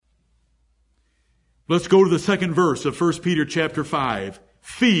Let's go to the second verse of 1 Peter chapter 5.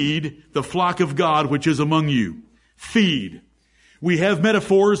 Feed the flock of God which is among you. Feed. We have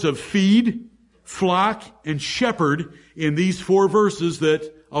metaphors of feed, flock, and shepherd in these 4 verses that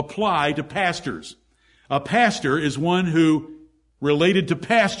apply to pastors. A pastor is one who, related to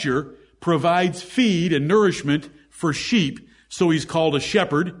pasture, provides feed and nourishment for sheep, so he's called a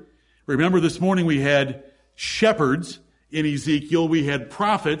shepherd. Remember this morning we had shepherds in Ezekiel, we had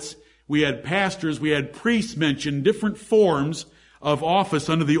prophets, we had pastors, we had priests mentioned, different forms of office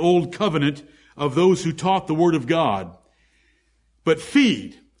under the old covenant of those who taught the Word of God. But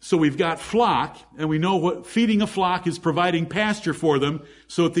feed. So we've got flock, and we know what feeding a flock is providing pasture for them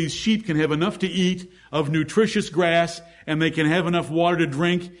so that these sheep can have enough to eat of nutritious grass and they can have enough water to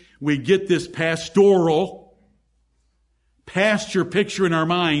drink. We get this pastoral pasture picture in our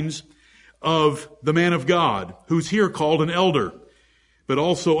minds of the man of God, who's here called an elder, but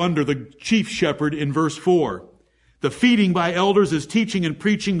also under the chief shepherd in verse 4. The feeding by elders is teaching and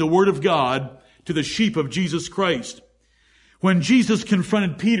preaching the Word of God to the sheep of Jesus Christ. When Jesus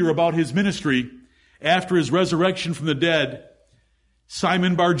confronted Peter about his ministry after his resurrection from the dead,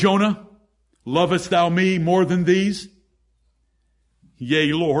 Simon Bar-Jonah, lovest thou me more than these?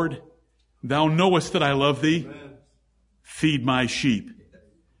 Yea, Lord, thou knowest that I love thee. Amen. Feed my sheep.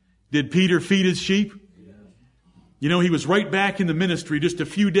 Did Peter feed his sheep? Yeah. You know, he was right back in the ministry just a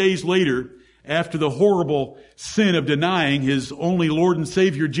few days later after the horrible sin of denying his only Lord and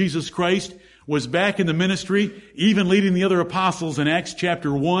Savior, Jesus Christ, was back in the ministry, even leading the other apostles in Acts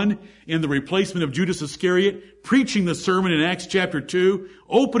chapter 1 in the replacement of Judas Iscariot, preaching the sermon in Acts chapter 2,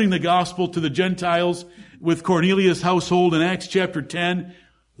 opening the gospel to the Gentiles with Cornelius' household in Acts chapter 10.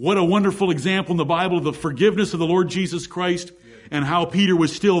 What a wonderful example in the Bible of the forgiveness of the Lord Jesus Christ and how Peter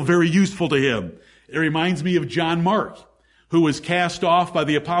was still very useful to him. It reminds me of John Mark, who was cast off by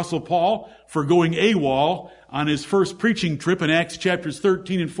the apostle Paul for going AWOL on his first preaching trip in Acts chapters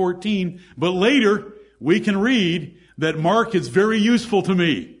 13 and 14. But later, we can read that Mark is very useful to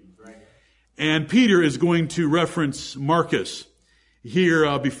me. And Peter is going to reference Marcus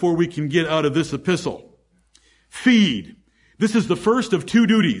here before we can get out of this epistle. Feed. This is the first of 2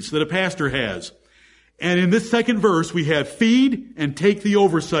 duties that a pastor has. And in this second verse, we have feed and take the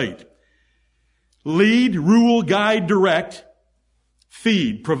oversight. Lead, rule, guide, direct.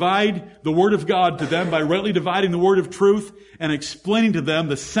 Feed. Provide the Word of God to them by rightly dividing the Word of truth and explaining to them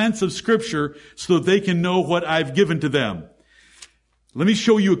the sense of Scripture so that they can know what I've given to them. Let me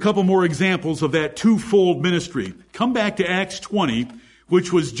show you a couple more examples of that twofold ministry. Come back to Acts 20,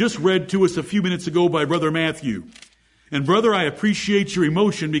 which was just read to us a few minutes ago by Brother Matthew. And brother, I appreciate your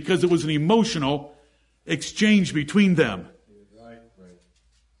emotion because it was an emotional exchange between them.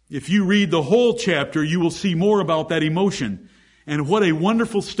 If you read the whole chapter, you will see more about that emotion. And what a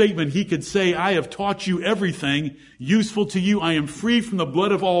wonderful statement he could say, I have taught you everything useful to you. I am free from the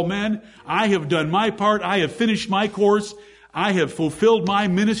blood of all men. I have done my part. I have finished my course. I have fulfilled my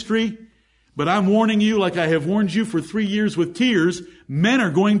ministry. But I'm warning you, like I have warned you for 3 years with tears, men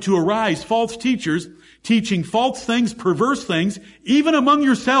are going to arise, false teachers, teaching false things, perverse things, even among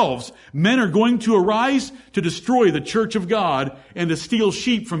yourselves. Men are going to arise to destroy the church of God and to steal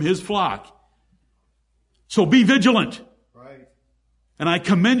sheep from His flock. So be vigilant. Right. And I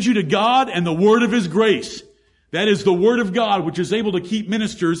commend you to God and the word of His grace. That is the word of God which is able to keep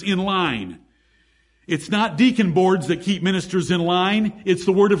ministers in line. It's not deacon boards that keep ministers in line. It's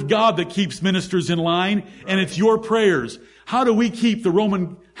the Word of God that keeps ministers in line. And it's your prayers. How did they keep the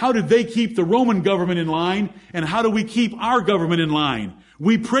Roman government in line? And how do we keep our government in line?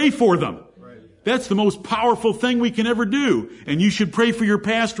 We pray for them. That's the most powerful thing we can ever do. And you should pray for your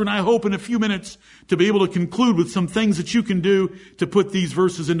pastor. And I hope in a few minutes to be able to conclude with some things that you can do to put these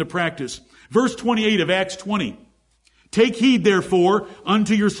verses into practice. Verse 28 of Acts 20. Take heed, therefore,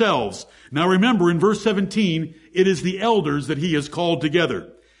 unto yourselves. Now remember, in verse 17, it is the elders that he has called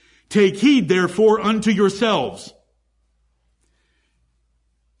together. Take heed, therefore, unto yourselves.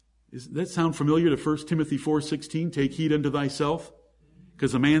 Does that sound familiar to 1 Timothy 4:16? Take heed unto thyself?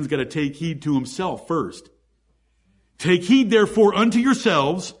 Because a man's got to take heed to himself first. Take heed, therefore, unto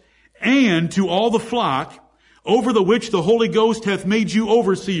yourselves and to all the flock over the which the Holy Ghost hath made you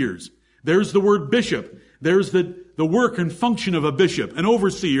overseers. There's the word bishop. There's the work and function of a bishop, an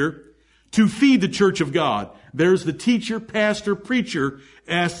overseer, to feed the church of God. There's the teacher, pastor, preacher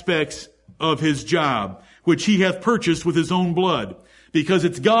aspects of his job, which he hath purchased with his own blood. Because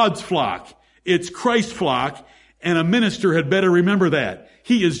it's God's flock. It's Christ's flock, and a minister had better remember that.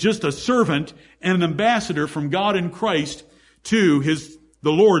 He is just a servant and an ambassador from God in Christ to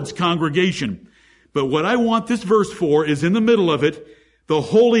the Lord's congregation. But what I want this verse for is in the middle of it, the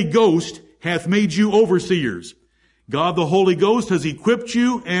Holy Ghost hath made you overseers. God the Holy Ghost has equipped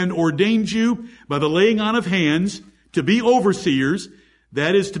you and ordained you by the laying on of hands to be overseers.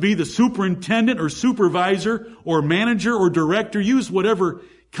 That is to be the superintendent or supervisor or manager or director. Use whatever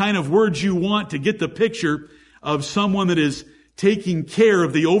kind of words you want to get the picture of someone that is taking care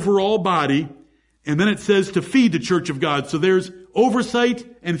of the overall body. And then it says to feed the church of God. So there's oversight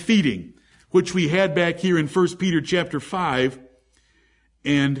and feeding, which we had back here in 1 Peter chapter 5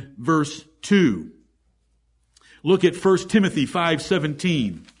 and verse 2. Look at 1 Timothy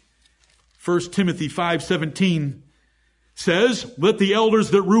 5:17. 1 Timothy 5:17 says, let the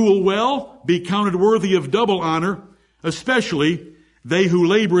elders that rule well be counted worthy of double honor, especially they who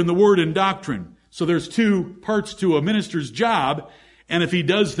labor in the word and doctrine. So there's two parts to a minister's job, and if he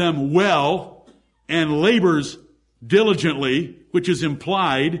does them well and labors diligently, which is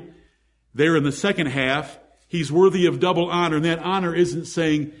implied there in the second half, he's worthy of double honor. And that honor isn't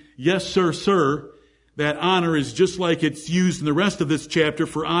saying, yes, sir, sir. That honor is just like it's used in the rest of this chapter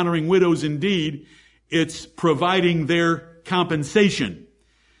for honoring widows indeed. It's providing their compensation.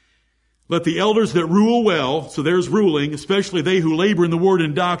 Let the elders that rule well, so there's ruling, especially they who labor in the word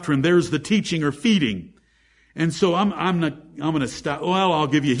and doctrine, there's the teaching or feeding. And so I'm going to stop. Well, I'll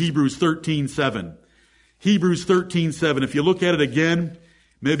give you Hebrews 13:7. Hebrews 13:7. If you look at it again,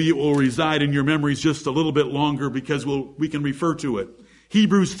 maybe it will reside in your memories just a little bit longer because we can refer to it.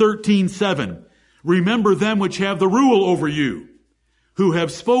 Hebrews 13:7. Remember them which have the rule over you, who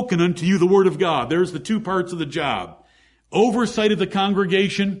have spoken unto you the word of God. There's the two parts of the job. Oversight of the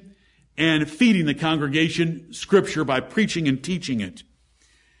congregation and feeding the congregation Scripture by preaching and teaching it.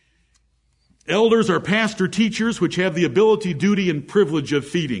 Elders are pastor teachers which have the ability, duty, and privilege of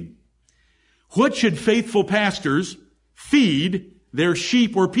feeding. What should faithful pastors feed their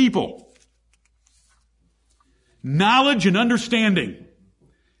sheep or people? Knowledge and understanding.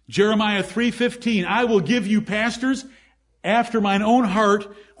 Jeremiah 3:15, I will give you pastors after mine own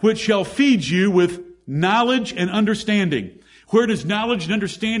heart, which shall feed you with knowledge and understanding. Where does knowledge and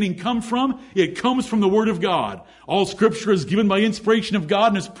understanding come from? It comes from the Word of God. All Scripture is given by inspiration of God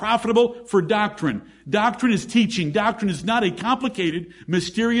and is profitable for doctrine. Doctrine is teaching. Doctrine is not a complicated,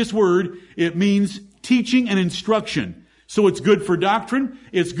 mysterious word. It means teaching and instruction. So it's good for doctrine.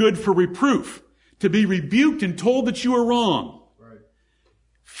 It's good for reproof. To be rebuked and told that you are wrong.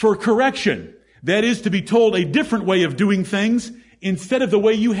 For correction, that is to be told a different way of doing things instead of the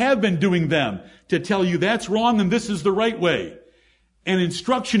way you have been doing them, to tell you that's wrong and this is the right way. And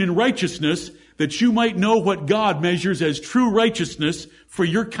instruction in righteousness, that you might know what God measures as true righteousness for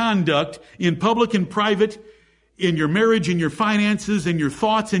your conduct in public and private, in your marriage, in your finances, in your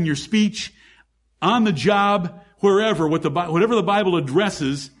thoughts, in your speech, on the job, wherever, whatever the Bible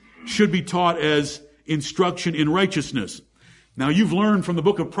addresses should be taught as instruction in righteousness. Now, you've learned from the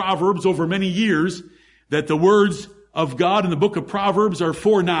book of Proverbs over many years that the words of God in the book of Proverbs are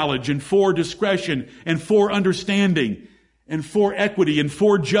for knowledge and for discretion and for understanding and for equity and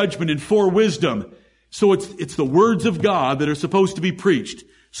for judgment and for wisdom. So it's the words of God that are supposed to be preached.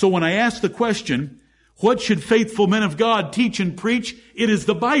 So when I ask the question, what should faithful men of God teach and preach? It is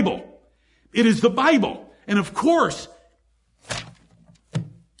the Bible. It is the Bible. And of course,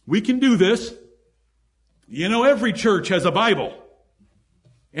 we can do this. You know, every church has a Bible,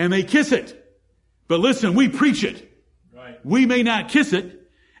 and they kiss it. But listen, we preach it. Right. We may not kiss it,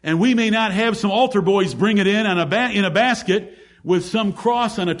 and we may not have some altar boys bring it in in a basket with some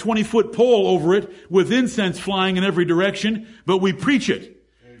cross on a 20-foot pole over it with incense flying in every direction, but we preach it.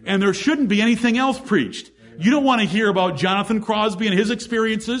 Amen. And there shouldn't be anything else preached. Amen. You don't want to hear about Jonathan Crosby and his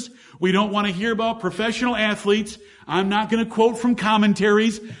experiences. We don't want to hear about professional athletes. I'm not going to quote from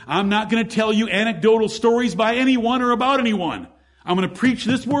commentaries. I'm not going to tell you anecdotal stories by anyone or about anyone. I'm going to preach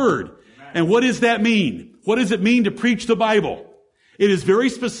this word. And what does that mean? What does it mean to preach the Bible? It is very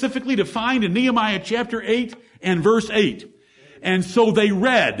specifically defined in Nehemiah chapter 8 and verse 8. And so they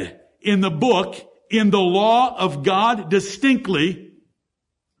read in the book, in the law of God distinctly,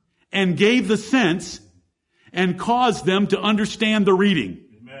 and gave the sense and caused them to understand the reading.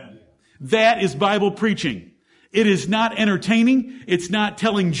 Amen. That is Bible preaching. It is not entertaining. It's not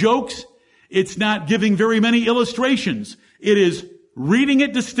telling jokes. It's not giving very many illustrations. It is reading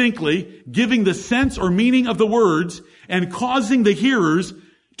it distinctly, giving the sense or meaning of the words, and causing the hearers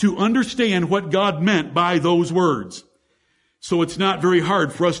to understand what God meant by those words. So it's not very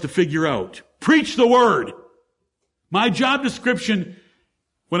hard for us to figure out. Preach the word. My job description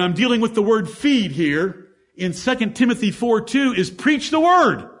when I'm dealing with the word feed here in 2 Timothy 4:2 is preach the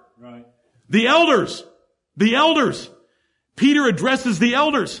word. Right. The elders. Peter addresses the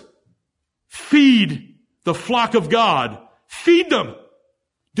elders. Feed the flock of God. Feed them.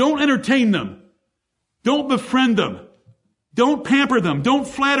 Don't entertain them. Don't befriend them. Don't pamper them. Don't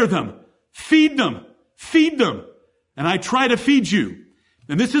flatter them. Feed them. Feed them. And I try to feed you.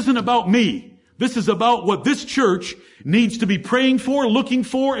 And this isn't about me. This is about what this church needs to be praying for, looking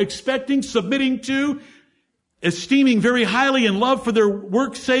for, expecting, submitting to, esteeming very highly in love for their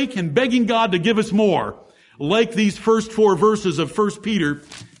work's sake, and begging God to give us more. Like these first 4 verses of 1 Peter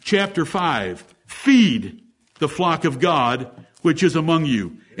chapter 5. Feed the flock of God which is among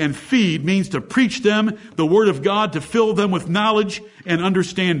you. And feed means to preach them the word of God, to fill them with knowledge and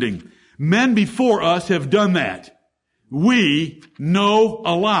understanding. Men before us have done that. We know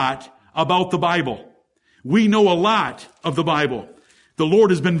a lot about the Bible. We know a lot of the Bible. The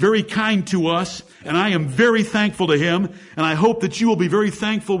Lord has been very kind to us, and I am very thankful to Him, and I hope that you will be very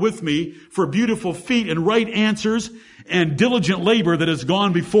thankful with me for beautiful feet and right answers and diligent labor that has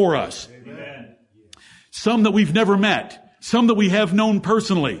gone before us. Amen. Some that we've never met, some that we have known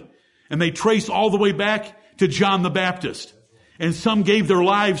personally, and they trace all the way back to John the Baptist. And some gave their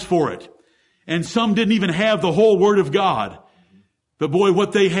lives for it. And some didn't even have the whole Word of God. But boy,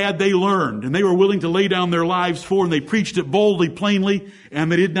 what they had, they learned. And they were willing to lay down their lives for, and they preached it boldly, plainly,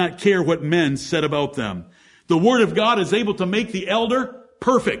 and they did not care what men said about them. The Word of God is able to make the elder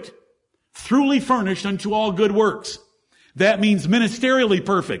perfect, thoroughly furnished unto all good works. That means ministerially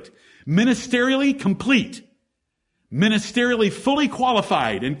perfect, ministerially complete, ministerially fully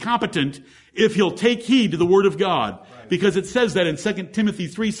qualified and competent if he'll take heed to the Word of God. Right. Because it says that in 2 Timothy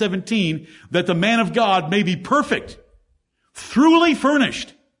 3:17, that the man of God may be perfect, thoroughly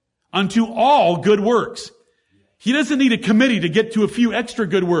furnished unto all good works. He doesn't need a committee to get to a few extra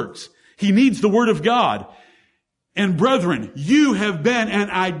good works. He needs the Word of God. And brethren, you have been an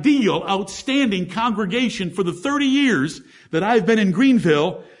ideal, outstanding congregation for the 30 years that I've been in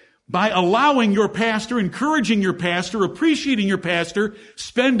Greenville by allowing your pastor, encouraging your pastor, appreciating your pastor,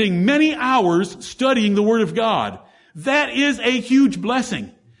 spending many hours studying the Word of God. That is a huge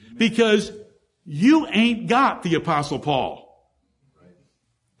blessing because you ain't got the Apostle Paul.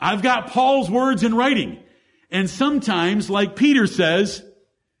 I've got Paul's words in writing. And sometimes, like Peter says,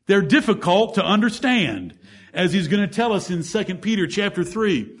 they're difficult to understand, as he's going to tell us in 2 Peter chapter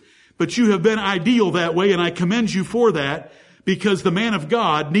 3. But you have been ideal that way, and I commend you for that, because the man of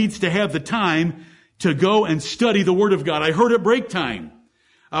God needs to have the time to go and study the Word of God. I heard at break time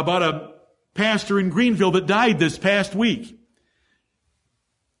about a pastor in Greenville that died this past week.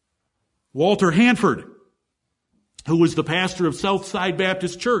 Walter Hanford, who was the pastor of Southside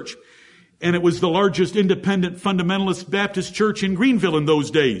Baptist Church. And it was the largest independent fundamentalist Baptist church in Greenville in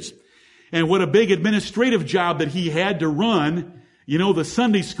those days. And what a big administrative job that he had to run, the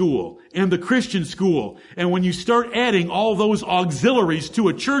Sunday school and the Christian school. And when you start adding all those auxiliaries to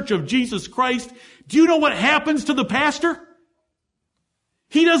a church of Jesus Christ, do you know what happens to the pastor?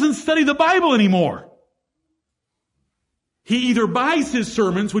 He doesn't study the Bible anymore. He either buys his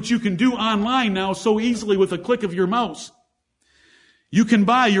sermons, which you can do online now so easily with a click of your mouse. You can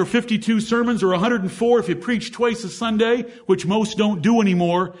buy your 52 sermons or 104 if you preach twice a Sunday, which most don't do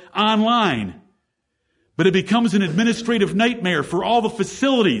anymore, online. But it becomes an administrative nightmare for all the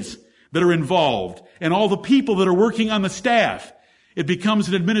facilities that are involved and all the people that are working on the staff. It becomes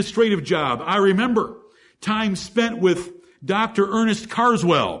an administrative job. I remember time spent with Dr. Ernest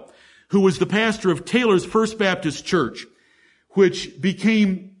Carswell, who was the pastor of Taylor's First Baptist Church, which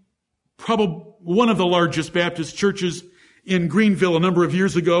became probably one of the largest Baptist churches in Greenville a number of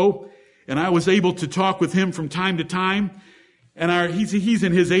years ago. And I was able to talk with him from time to time. And he's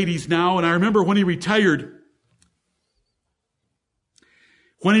in his 80s now. And I remember when he retired,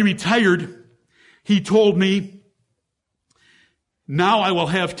 he told me, now I will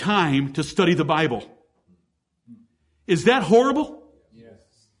have time to study the Bible. Is that horrible? Yes.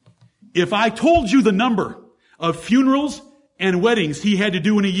 If I told you the number of funerals and weddings he had to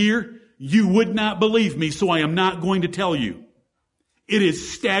do in a year, you would not believe me, so I am not going to tell you. It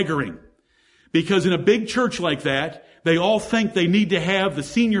is staggering. Because in a big church like that, they all think they need to have the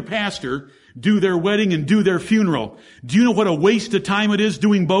senior pastor do their wedding and do their funeral. Do you know what a waste of time it is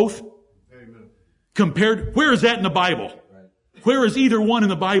doing both? Amen. Where is that in the Bible? Right. Where is either one in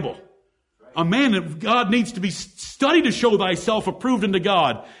the Bible? Right. A man of God needs to be studied to show thyself approved unto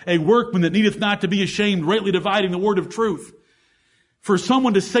God, a workman that needeth not to be ashamed, rightly dividing the word of truth. For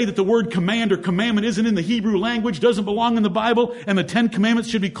someone to say that the word command or commandment isn't in the Hebrew language, doesn't belong in the Bible, and the 10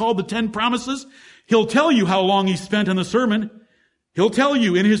 commandments should be called the 10 promises, he'll tell you how long he spent on the sermon. He'll tell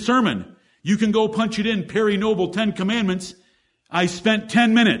you in his sermon. You can go punch it in, Perry Noble, 10 commandments. I spent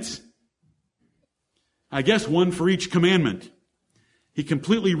 10 minutes. I guess one for each commandment. He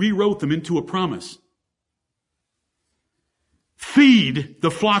completely rewrote them into a promise. Feed the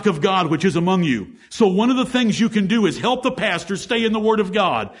flock of God which is among you. So one of the things you can do is help the pastor stay in the Word of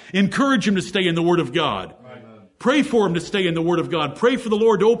God. Encourage him to stay in the Word of God. Amen. Pray for him to stay in the Word of God. Pray for the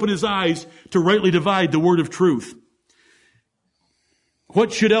Lord to open his eyes to rightly divide the Word of truth.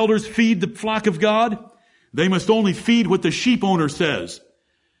 What should elders feed the flock of God? They must only feed what the sheep owner says.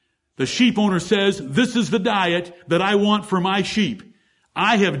 The sheep owner says, this is the diet that I want for my sheep.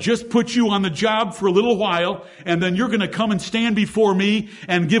 I have just put you on the job for a little while, and then you're going to come and stand before me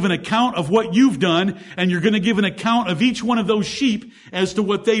and give an account of what you've done, and you're going to give an account of each one of those sheep as to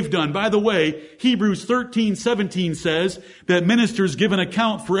what they've done. By the way, Hebrews 13:17 says that ministers give an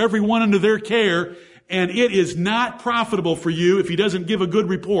account for everyone under their care, and it is not profitable for you if he doesn't give a good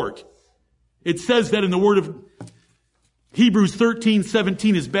report. It says that in the Word of Hebrews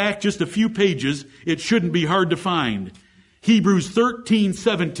 13:17 is back just a few pages. It shouldn't be hard to find. Hebrews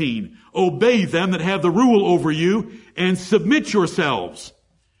 13:17. Obey them that have the rule over you and submit yourselves.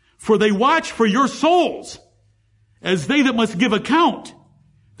 For they watch for your souls as they that must give account,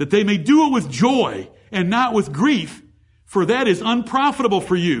 that they may do it with joy and not with grief, for that is unprofitable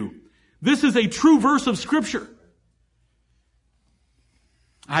for you. This is a true verse of Scripture.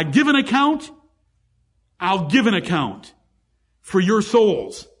 I give an account. I'll give an account for your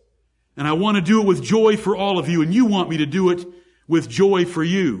souls. And I want to do it with joy for all of you, and you want me to do it with joy for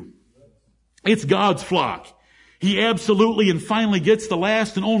you. It's God's flock. He absolutely and finally gets the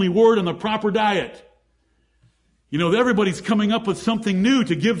last and only word on the proper diet. You know, everybody's coming up with something new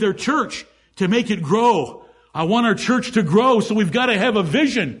to give their church to make it grow. I want our church to grow, so we've got to have a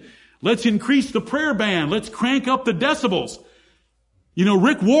vision. Let's increase the prayer band. Let's crank up the decibels. You know,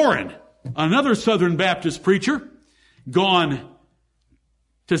 Rick Warren, another Southern Baptist preacher, gone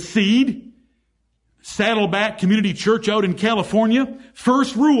to Seed, Saddleback Community Church out in California.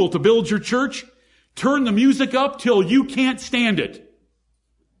 First rule to build your church, turn the music up till you can't stand it.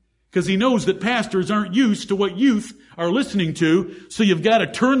 Because he knows that pastors aren't used to what youth are listening to, so you've got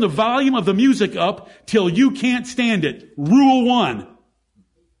to turn the volume of the music up till you can't stand it. Rule 1.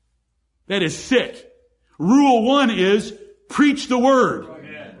 That is sick. Rule 1 is preach the word.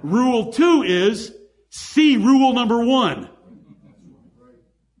 Amen. Rule 2 is see rule number 1.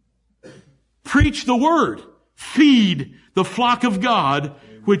 Preach the word. Feed the flock of God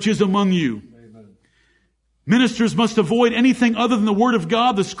which is among you. Amen. Ministers must avoid anything other than the Word of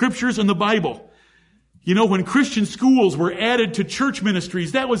God, the Scriptures, and the Bible. You know, when Christian schools were added to church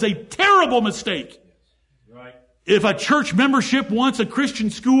ministries, that was a terrible mistake. Right. If a church membership wants a Christian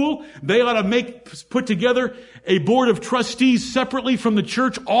school, they ought to put together a board of trustees separately from the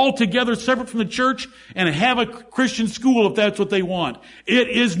church, all together separate from the church, and have a Christian school if that's what they want. It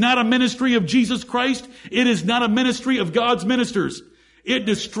is not a ministry of Jesus Christ. It is not a ministry of God's ministers. It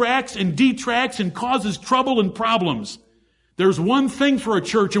distracts and detracts and causes trouble and problems. There's one thing for a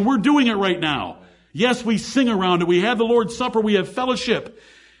church, and we're doing it right now. Yes, we sing around it. We have the Lord's Supper. We have fellowship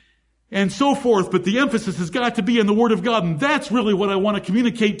and so forth. But the emphasis has got to be in the Word of God. And that's really what I want to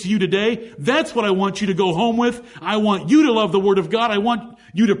communicate to you today. That's what I want you to go home with. I want you to love the Word of God. I want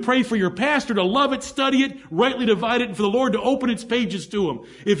you to pray for your pastor to love it, study it, rightly divide it, and for the Lord to open its pages to him.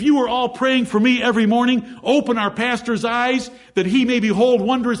 If you are all praying for me every morning, open our pastor's eyes that he may behold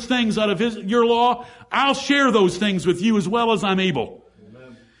wondrous things out of your law. I'll share those things with you as well as I'm able.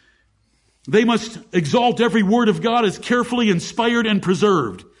 They must exalt every word of God as carefully inspired and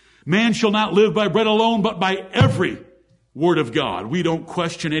preserved. Man shall not live by bread alone, but by every word of God. We don't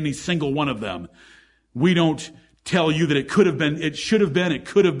question any single one of them. We don't tell you that it could have been, it should have been, it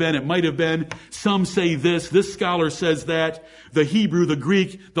could have been, it might have been. Some say this scholar says that. The Hebrew, the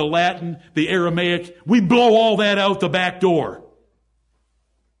Greek, the Latin, the Aramaic. We blow all that out the back door.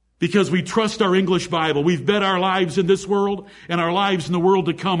 Because we trust our English Bible. We've bet our lives in this world and our lives in the world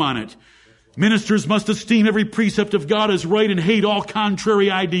to come on it. Ministers must esteem every precept of God as right and hate all contrary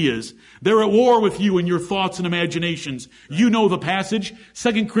ideas. They're at war with you in your thoughts and imaginations. You know the passage,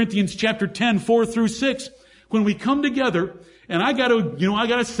 2 Corinthians chapter 10, 4 through 6. When we come together, and I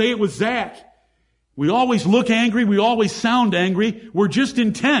gotta say it with Zach. We always look angry. We always sound angry. We're just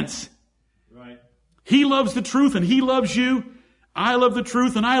intense. Right. He loves the truth and he loves you. I love the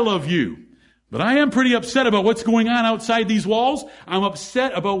truth and I love you. But I am pretty upset about what's going on outside these walls. I'm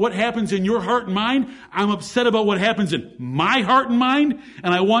upset about what happens in your heart and mind. I'm upset about what happens in my heart and mind.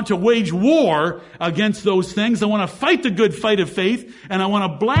 And I want to wage war against those things. I want to fight the good fight of faith. And I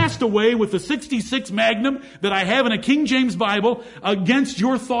want to blast away with the 66 Magnum that I have in a King James Bible against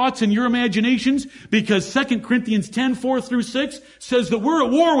your thoughts and your imaginations. Because 2 Corinthians 10, 4 through 6 says that we're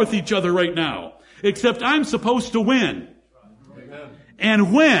at war with each other right now. Except I'm supposed to win. Amen.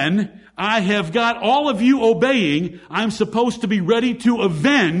 And when I have got all of you obeying. I'm supposed to be ready to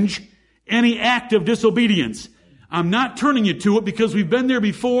avenge any act of disobedience. I'm not turning you to it because we've been there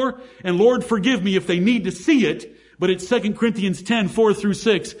before, and Lord, forgive me if they need to see it, but it's 2 Corinthians 10, 4 through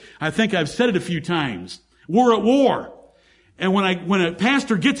 6. I think I've said it a few times. We're at war. And when a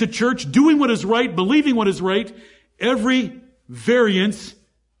pastor gets a church doing what is right, believing what is right, every variance,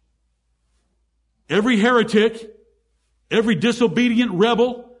 every heretic, every disobedient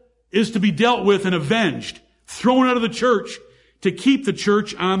rebel is to be dealt with and avenged, thrown out of the church to keep the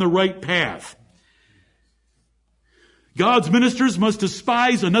church on the right path. God's ministers must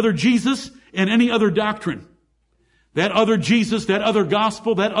despise another Jesus and any other doctrine. That other Jesus, that other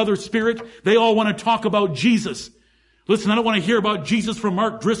gospel, that other spirit, they all want to talk about Jesus. Listen, I don't want to hear about Jesus from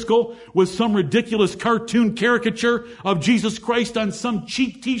Mark Driscoll with some ridiculous cartoon caricature of Jesus Christ on some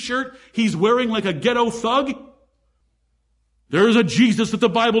cheap t-shirt he's wearing like a ghetto thug. There is a Jesus that the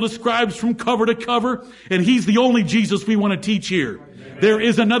Bible describes from cover to cover, and he's the only Jesus we want to teach here. There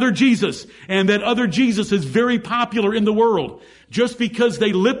is another Jesus, and that other Jesus is very popular in the world. Just because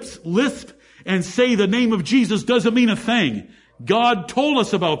they lisp and say the name of Jesus doesn't mean a thing. God told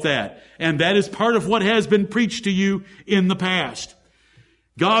us about that, and that is part of what has been preached to you in the past.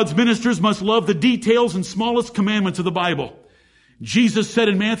 God's ministers must love the details and smallest commandments of the Bible. Jesus said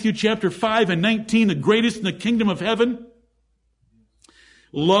in Matthew chapter 5 and 19, the greatest in the kingdom of heaven,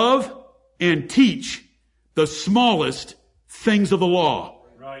 love and teach the smallest things of the law.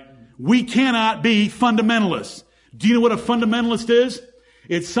 Right. We cannot be fundamentalists. Do you know what a fundamentalist is?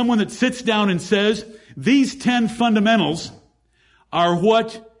 It's someone that sits down and says, these 10 fundamentals are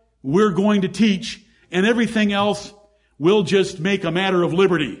what we're going to teach, and everything else will just make a matter of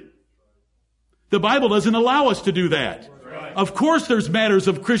liberty. The Bible doesn't allow us to do that. Right. Of course there's matters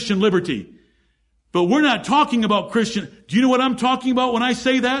of Christian liberty, but we're not talking about Christian. Do you know what I'm talking about when I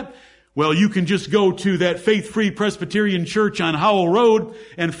say that? Well, you can just go to that Faith-Free Presbyterian Church on Howell Road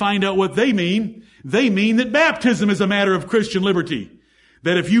and find out what they mean. They mean that baptism is a matter of Christian liberty.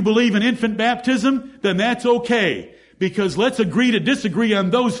 That if you believe in infant baptism, then that's okay. Because let's agree to disagree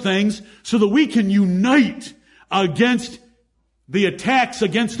on those things so that we can unite against the attacks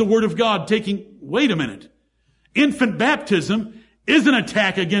against the Word of God wait a minute. Infant baptism is an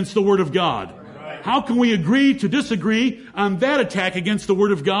attack against the Word of God. How can we agree to disagree on that attack against the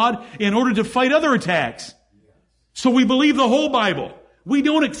Word of God in order to fight other attacks? So we believe the whole Bible. We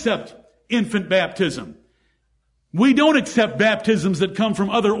don't accept infant baptism. We don't accept baptisms that come from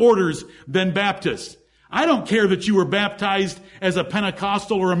other orders than Baptists. I don't care that you were baptized as a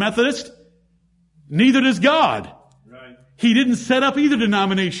Pentecostal or a Methodist. Neither does God. Right. He didn't set up either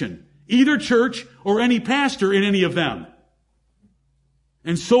denomination, either church, or any pastor in any of them.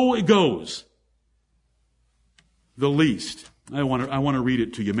 And so it goes. The least. I want to read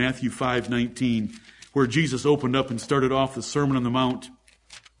it to you. Matthew 5:19, where Jesus opened up and started off the Sermon on the Mount.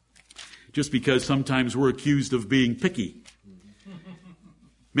 Just because sometimes we're accused of being picky.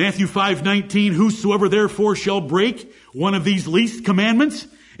 Matthew 5:19, whosoever therefore shall break one of these least commandments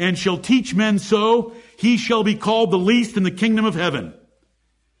and shall teach men so, he shall be called the least in the kingdom of heaven.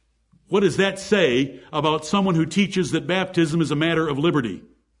 What does that say about someone who teaches that baptism is a matter of liberty?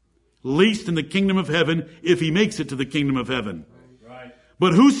 Least in the kingdom of heaven, if he makes it to the kingdom of heaven. Right.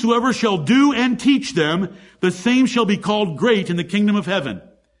 But whosoever shall do and teach them, the same shall be called great in the kingdom of heaven.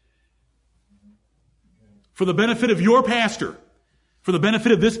 For the benefit of your pastor, for the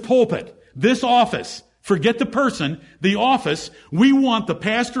benefit of this pulpit, this office, forget the person, the office, we want the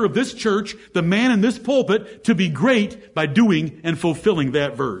pastor of this church, the man in this pulpit, to be great by doing and fulfilling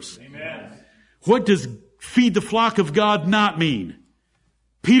that verse. Amen. What does feed the flock of God not mean?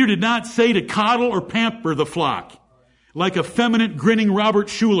 Peter did not say to coddle or pamper the flock like a feminine, grinning Robert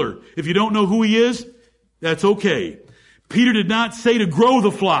Schuller. If you don't know who he is, that's okay. Peter did not say to grow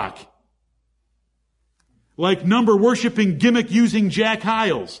the flock like number-worshiping, gimmick-using Jack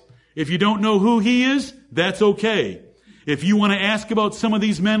Hyles. If you don't know who he is, that's okay. If you want to ask about some of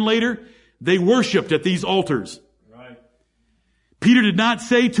these men later, they worshipped at these altars. Right. Peter did not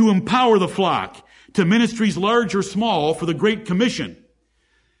say to empower the flock to ministries large or small for the Great Commission.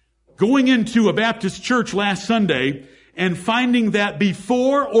 Going into a Baptist church last Sunday and finding that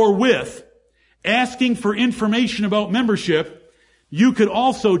before or with asking for information about membership, you could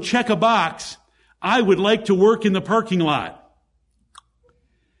also check a box, I would like to work in the parking lot.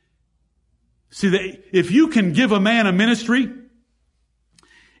 See, if you can give a man a ministry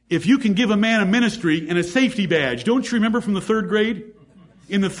and a safety badge, don't you remember from the 3rd grade?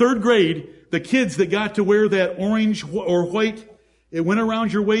 In the 3rd grade, the kids that got to wear that orange or white, it went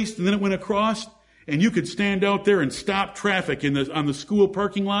around your waist and then it went across, and you could stand out there and stop traffic on the school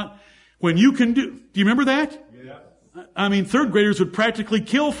parking lot. When you can do you remember that? Yeah. I mean, third graders would practically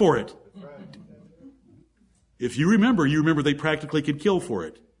kill for it. If you remember they practically could kill for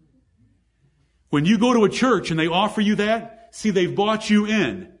it. When you go to a church and they offer you that, see, they've bought you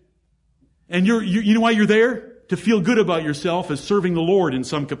in. And you know why you're there? To feel good about yourself as serving the Lord in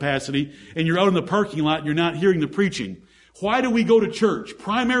some capacity, and you're out in the parking lot and you're not hearing the preaching. Why do we go to church?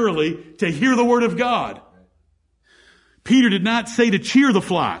 Primarily to hear the Word of God. Peter did not say to cheer the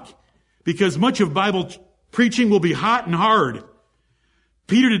flock, because much of Bible preaching will be hot and hard.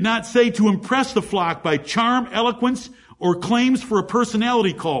 Peter did not say to impress the flock by charm, eloquence, or claims for a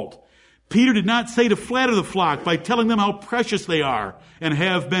personality cult. Peter did not say to flatter the flock by telling them how precious they are and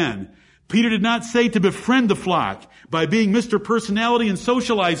have been. Peter did not say to befriend the flock by being Mr. Personality and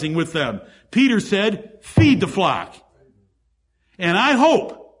socializing with them. Peter said, feed the flock. And I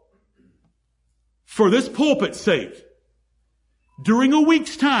hope, for this pulpit's sake, during a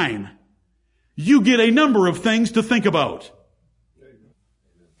week's time, you get a number of things to think about.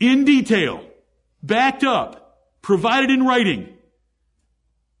 In detail, backed up, provided in writing,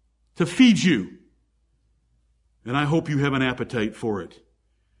 to feed you. And I hope you have an appetite for it.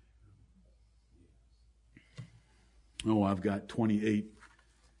 Oh, I've got 28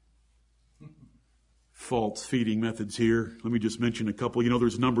 false feeding methods here. Let me just mention a couple. You know,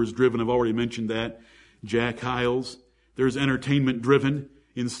 there's numbers driven. I've already mentioned that. Jack Hyles. There's entertainment driven.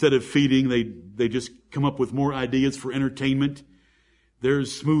 Instead of feeding, they just come up with more ideas for entertainment.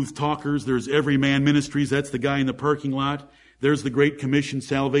 There's smooth talkers. There's Everyman Ministries. That's the guy in the parking lot. There's the Great Commission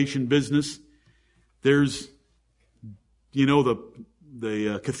Salvation Business. There's, you know,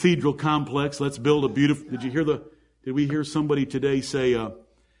 the cathedral complex. Let's build a beautiful, did we hear somebody today say,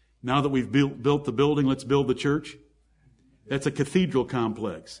 now that we've built the building, let's build the church? That's a cathedral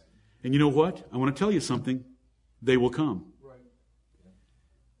complex. And you know what? I want to tell you something. They will come.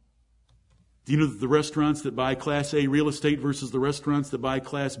 Do you know that the restaurants that buy Class A real estate versus the restaurants that buy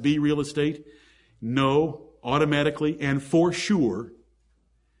Class B real estate know automatically and for sure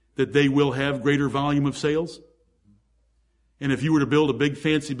that they will have greater volume of sales? And if you were to build a big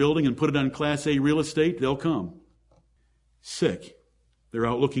fancy building and put it on Class A real estate, they'll come. Sick. They're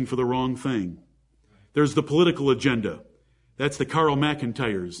out looking for the wrong thing. There's the political agenda. That's the Carl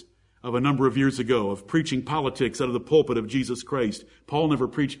McIntyres of a number of years ago, of preaching politics out of the pulpit of Jesus Christ. Paul never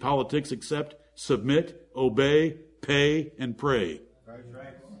preached politics except submit, obey, pay, and pray.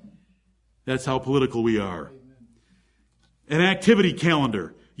 That's how political we are. An activity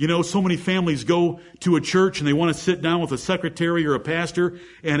calendar. You know, so many families go to a church and they want to sit down with a secretary or a pastor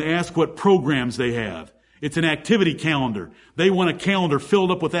and ask what programs they have. It's an activity calendar. They want a calendar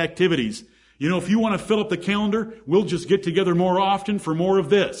filled up with activities. You know, if you want to fill up the calendar, we'll just get together more often for more of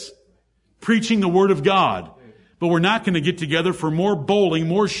this. Preaching the Word of God. But we're not going to get together for more bowling,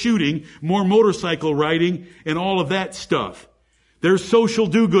 more shooting, more motorcycle riding, and all of that stuff. They're social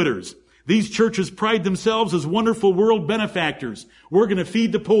do-gooders. These churches pride themselves as wonderful world benefactors. We're going to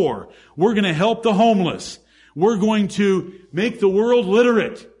feed the poor. We're going to help the homeless. We're going to make the world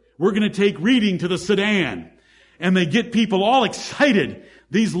literate. We're going to take reading to the Sudan. And they get people all excited.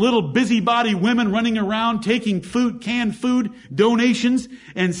 These little busybody women running around taking food, canned food donations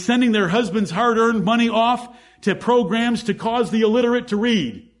and sending their husbands' hard-earned money off to programs to cause the illiterate to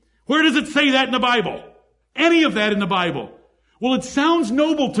read. Where does it say that in the Bible? Any of that in the Bible? Well, it sounds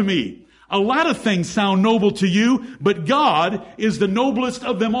noble to me. A lot of things sound noble to you, but God is the noblest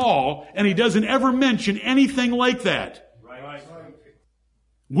of them all, and He doesn't ever mention anything like that. Right.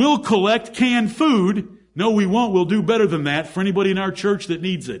 We'll collect canned food. No, we won't. We'll do better than that for anybody in our church that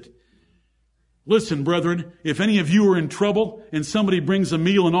needs it. Listen, brethren, if any of you are in trouble and somebody brings a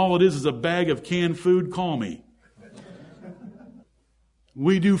meal and all it is a bag of canned food, call me.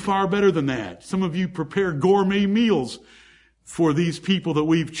 We do far better than that. Some of you prepare gourmet meals for these people that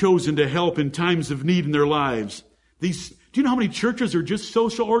we've chosen to help in times of need in their lives. Do you know how many churches are just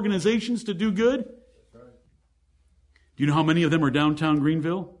social organizations to do good? Do you know how many of them are downtown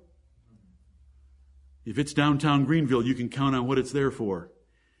Greenville? If it's downtown Greenville, you can count on what it's there for.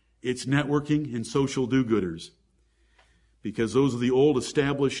 It's networking and social do-gooders. Because those are the old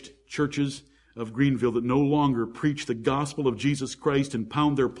established churches of Greenville that no longer preach the gospel of Jesus Christ and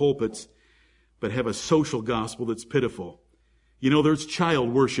pound their pulpits, but have a social gospel that's pitiful. You know, there's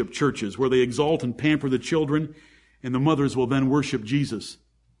child worship churches where they exalt and pamper the children, and the mothers will then worship Jesus.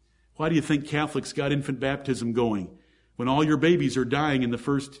 Why do you think Catholics got infant baptism going? When all your babies are dying in the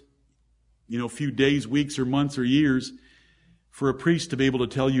first, few days, weeks, or months, or years, for a priest to be able to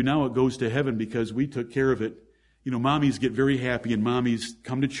tell you now it goes to heaven because we took care of it. Mommies get very happy, and mommies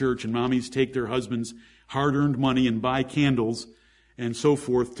come to church, and mommies take their husbands' hard-earned money and buy candles and so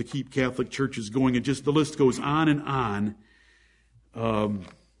forth to keep Catholic churches going. And just the list goes on and on.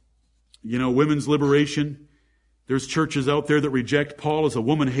 Women's liberation. There's churches out there that reject Paul as a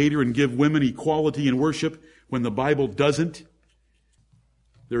woman hater and give women equality in worship when the Bible doesn't.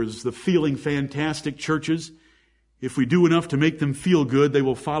 There's the feeling fantastic churches. If we do enough to make them feel good, they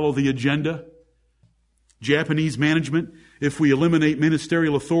will follow the agenda. Japanese management. If we eliminate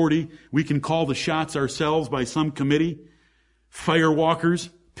ministerial authority, we can call the shots ourselves by some committee. Firewalkers.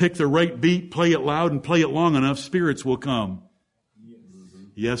 Pick the right beat, play it loud, and play it long enough, spirits will come.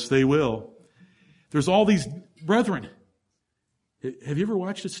 Yes, they will. There's all these brethren. Have you ever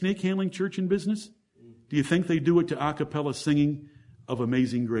watched a snake handling church in business? Do you think they do it to a cappella singing of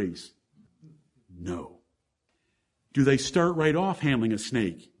Amazing Grace? No. Do they start right off handling a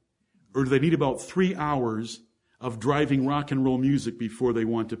snake? Or do they need about 3 hours of driving rock and roll music before they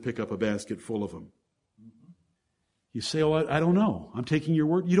want to pick up a basket full of them? You say, oh, I don't know. I'm taking your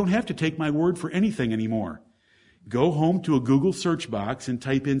word. You don't have to take my word for anything anymore. Go home to a Google search box and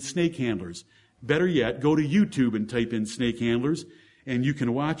type in snake handlers. Better yet, go to YouTube and type in snake handlers, and you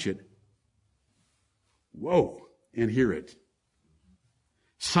can watch it. Whoa, and hear it.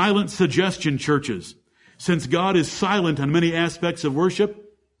 Silent suggestion churches. Since God is silent on many aspects of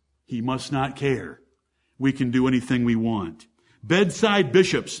worship, He must not care. We can do anything we want. Bedside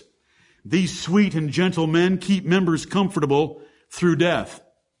bishops. These sweet and gentle men keep members comfortable through death.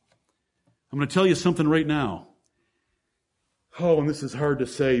 I'm going to tell you something right now. Oh, and this is hard to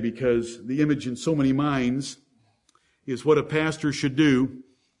say because the image in so many minds is what a pastor should do.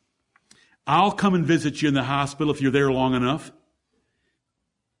 I'll come and visit you in the hospital if you're there long enough.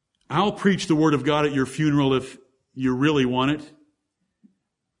 I'll preach the Word of God at your funeral if you really want it.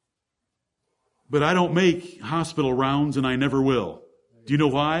 But I don't make hospital rounds, and I never will. Do you know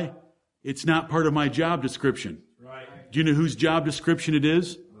why? It's not part of my job description. Right. Do you know whose job description it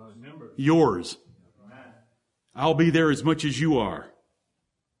is? Yours. I'll be there as much as you are.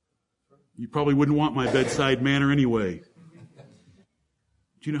 You probably wouldn't want my bedside manner anyway.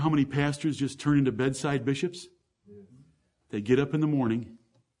 Do you know how many pastors just turn into bedside bishops? They get up in the morning.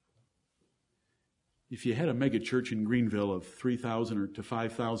 If you had a mega church in Greenville of 3,000 or to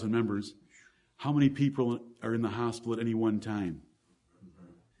 5,000 members, how many people are in the hospital at any one time?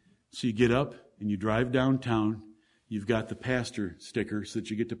 So you get up and you drive downtown. You've got the pastor sticker so that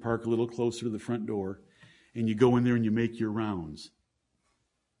you get to park a little closer to the front door. And you go in there and you make your rounds.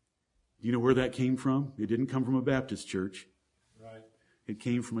 Do you know where that came from? It didn't come from a Baptist church. Right. It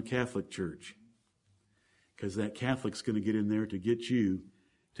came from a Catholic church. Because that Catholic's going to get in there to get you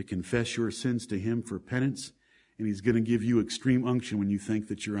to confess your sins to Him for penance. And he's going to give you extreme unction when you think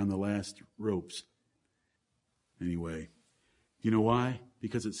that you're on the last ropes. Anyway, you know why?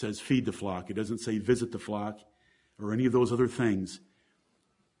 Because it says feed the flock. It doesn't say visit the flock or any of those other things.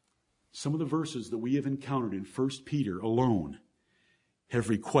 Some of the verses that we have encountered in 1 Peter alone have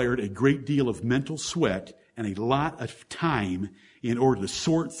required a great deal of mental sweat and a lot of time in order to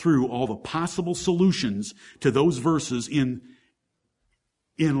sort through all the possible solutions to those verses in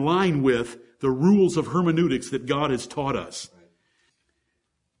line with the rules of hermeneutics that God has taught us.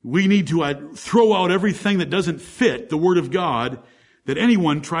 We need to throw out everything that doesn't fit the Word of God that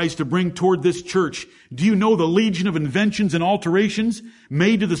anyone tries to bring toward this church. Do you know the legion of inventions and alterations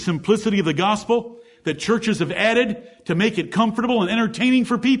made to the simplicity of the gospel that churches have added to make it comfortable and entertaining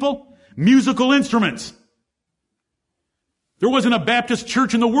for people? Musical instruments. There wasn't a Baptist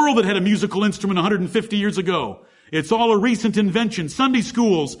church in the world that had a musical instrument 150 years ago. It's all a recent invention. Sunday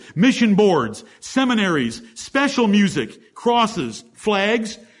schools, mission boards, seminaries, special music, crosses,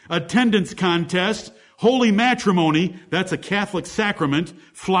 flags, attendance contests, holy matrimony, that's a Catholic sacrament,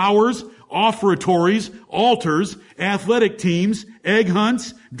 flowers, offertories, altars, athletic teams, egg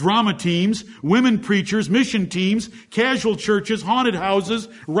hunts, drama teams, women preachers, mission teams, casual churches, haunted houses,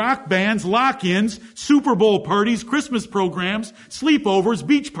 rock bands, lock-ins, Super Bowl parties, Christmas programs, sleepovers,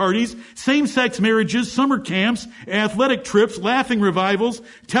 beach parties, same-sex marriages, summer camps, athletic trips, laughing revivals,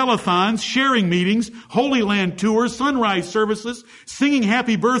 telethons, sharing meetings, Holy Land tours, sunrise services, singing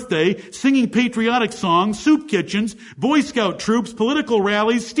happy birthday, singing patriotic songs, soup kitchens, Boy Scout troops, political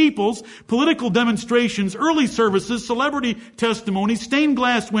rallies, steeples, political demonstrations, early services, celebrity testimonies, stained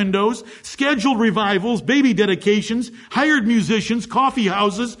glass windows, scheduled revivals, baby dedications, hired musicians, coffee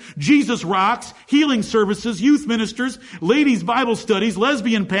houses, Jesus rocks, healing services, youth ministers, ladies' Bible studies,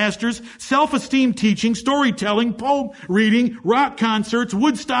 lesbian pastors, self-esteem teaching, storytelling, poem reading, rock concerts,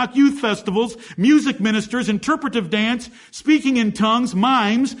 Woodstock youth festivals, music ministers, interpretive dance, speaking in tongues,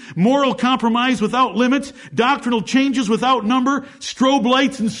 mimes, moral compromise without limits, doctrinal changes without number, strobe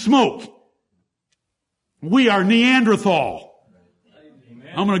lights and smoke. We are Neanderthal.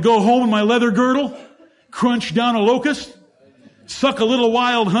 I'm going to go home in my leather girdle, crunch down a locust, suck a little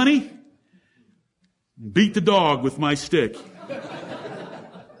wild honey, beat the dog with my stick.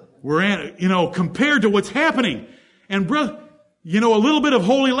 We're, compared to what's happening. And brother, a little bit of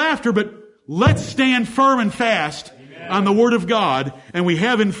holy laughter, but let's stand firm and fast on the Word of God. And we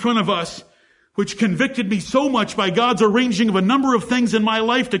have in front of us, which convicted me so much by God's arranging of a number of things in my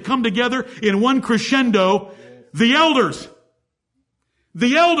life to come together in one crescendo, the elders.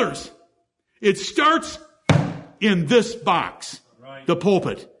 The elders. It starts in this box, the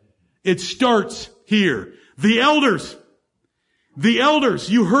pulpit. It starts here. The elders. The elders,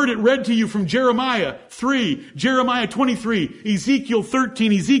 you heard it read to you from Jeremiah 3, Jeremiah 23, Ezekiel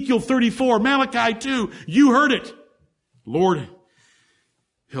 13, Ezekiel 34, Malachi 2. You heard it. Lord,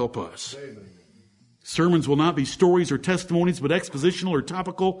 help us. Sermons will not be stories or testimonies, but expositional or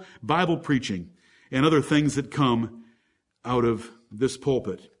topical Bible preaching and other things that come out of this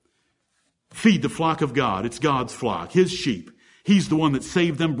pulpit. Feed the flock of God. It's God's flock, His sheep. He's the one that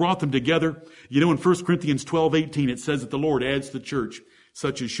saved them, brought them together. In 1 Corinthians 12:18, it says that the Lord adds to the church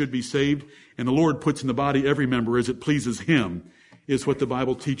such as should be saved, and the Lord puts in the body every member as it pleases Him, is what the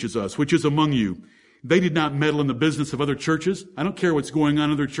Bible teaches us, which is among you. They did not meddle in the business of other churches. I don't care what's going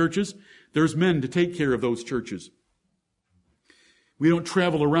on in other churches. There's men to take care of those churches. We don't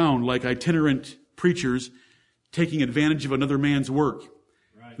travel around like itinerant preachers taking advantage of another man's work.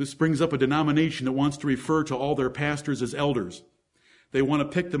 Right. This brings up a denomination that wants to refer to all their pastors as elders. They want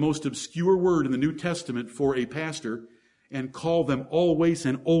to pick the most obscure word in the New Testament for a pastor and call them always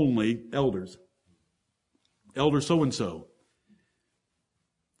and only elders. Elder so-and-so.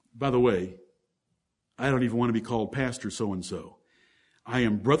 By the way, I don't even want to be called pastor so-and-so. I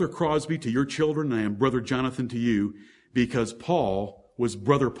am Brother Crosby to your children, and I am Brother Jonathan to you, because Paul was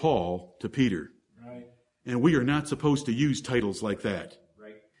Brother Paul to Peter. Right. And we are not supposed to use titles like that.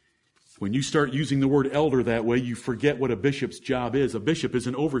 When you start using the word elder that way, you forget what a bishop's job is. A bishop is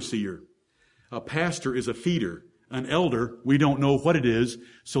an overseer. A pastor is a feeder. An elder, we don't know what it is,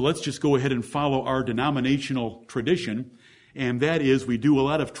 so let's just go ahead and follow our denominational tradition, and that is we do a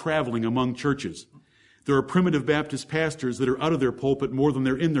lot of traveling among churches. There are primitive Baptist pastors that are out of their pulpit more than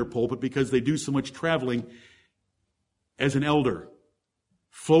they're in their pulpit because they do so much traveling as an elder,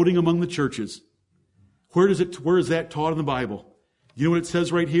 floating among the churches. Where is that taught in the Bible? You know what it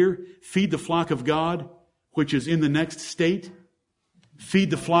says right here? Feed the flock of God, which is in the next state.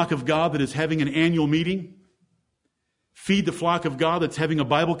 Feed the flock of God that is having an annual meeting. Feed the flock of God that's having a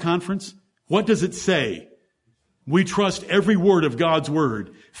Bible conference. What does it say? We trust every word of God's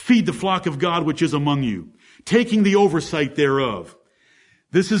word. Feed the flock of God which is among you, taking the oversight thereof.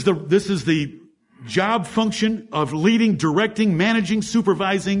 This is the job function of leading, directing, managing,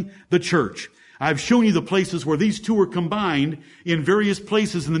 supervising the church. I've shown you the places where these two are combined in various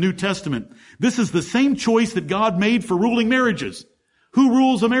places in the New Testament. This is the same choice that God made for ruling marriages. Who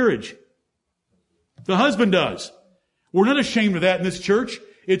rules a marriage? The husband does. We're not ashamed of that in this church.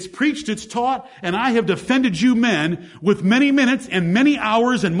 It's preached, it's taught, and I have defended you men with many minutes and many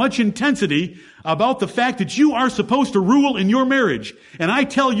hours and much intensity about the fact that you are supposed to rule in your marriage. And I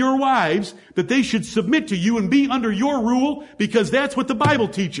tell your wives that they should submit to you and be under your rule because that's what the Bible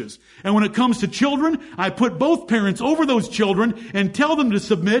teaches. And when it comes to children, I put both parents over those children and tell them to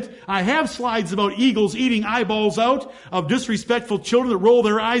submit. I have slides about eagles eating eyeballs out of disrespectful children that roll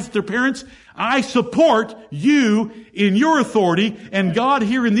their eyes at their parents. I support you in your authority, and God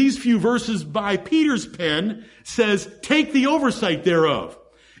here in these few verses by Peter's pen says, take the oversight thereof.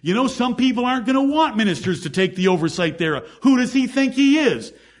 You know, some people aren't going to want ministers to take the oversight thereof. Who does he think he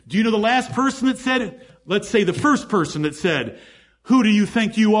is? Do you know the last person that said it? Let's say the first person that said, who do you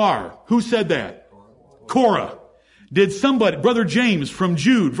think you are? Who said that? Korah. Did somebody, Brother James from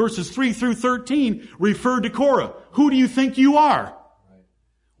Jude, verses 3 through 13, referred to Korah? Who do you think you are?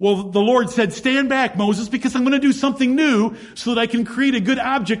 Well, the Lord said, stand back, Moses, because I'm going to do something new so that I can create a good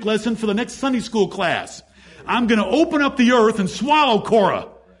object lesson for the next Sunday school class. I'm going to open up the earth and swallow Korah,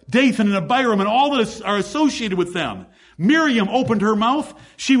 Dathan and Abiram and all that are associated with them. Miriam opened her mouth.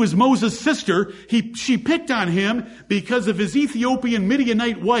 She was Moses' sister. She picked on him because of his Ethiopian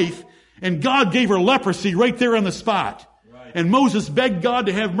Midianite wife, and God gave her leprosy right there on the spot. Right. And Moses begged God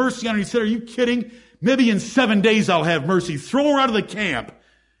to have mercy on her. He said, are you kidding? Maybe in 7 days I'll have mercy. Throw her out of the camp.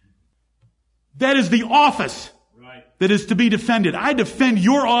 That is the office that is to be defended. I defend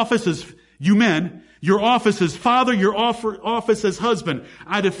your office as, you men, your office as father, your office as husband.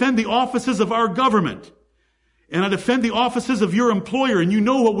 I defend the offices of our government. And I defend the offices of your employer. And you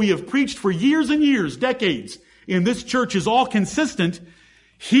know what we have preached for years and years, decades, in this church is all consistent.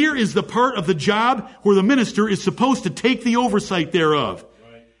 Here is the part of the job where the minister is supposed to take the oversight thereof.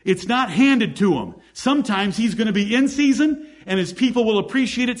 It's not handed to him. Sometimes he's going to be in season and his people will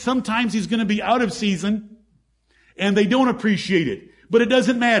appreciate it. Sometimes he's going to be out of season and they don't appreciate it. But it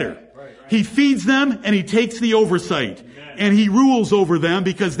doesn't matter. He feeds them and he takes the oversight. And he rules over them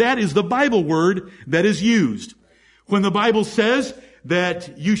because that is the Bible word that is used. When the Bible says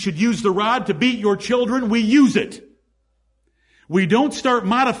that you should use the rod to beat your children, we use it. We don't start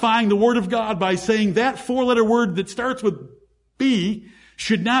modifying the Word of God by saying that four-letter word that starts with B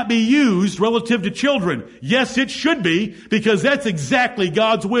should not be used relative to children. Yes, it should be, because that's exactly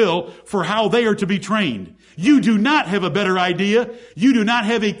God's will for how they are to be trained. You do not have a better idea. You do not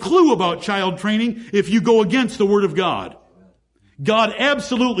have a clue about child training if you go against the Word of God. God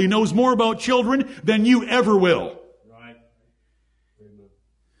absolutely knows more about children than you ever will. Right.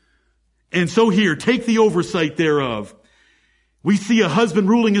 And so here, take the oversight thereof. We see a husband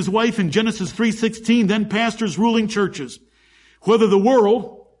ruling his wife in Genesis 3:16, then pastors ruling churches. Whether the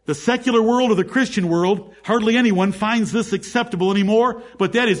world, the secular world or the Christian world, hardly anyone finds this acceptable anymore,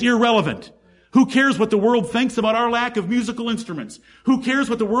 but that is irrelevant. Who cares what the world thinks about our lack of musical instruments? Who cares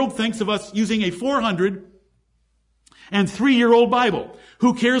what the world thinks of us using a 403-year-old Bible?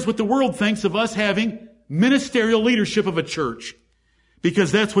 Who cares what the world thinks of us having ministerial leadership of a church?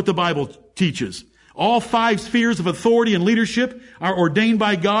 Because that's what the Bible teaches. All 5 spheres of authority and leadership are ordained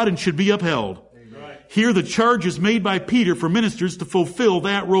by God and should be upheld. Right. Here the charge is made by Peter for ministers to fulfill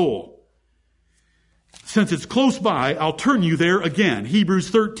that role. Since it's close by, I'll turn you there again.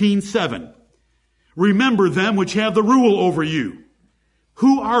 Hebrews 13:7. Remember them which have the rule over you.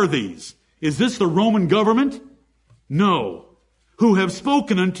 Who are these? Is this the Roman government? No. Who have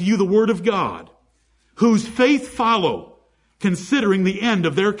spoken unto you the word of God, whose faith follow, considering the end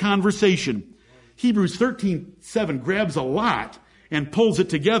of their conversation. Hebrews 13:7 grabs a lot and pulls it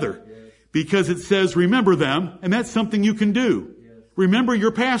together because it says, remember them, and that's something you can do. Remember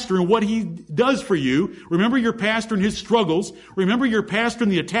your pastor and what he does for you. Remember your pastor and his struggles. Remember your pastor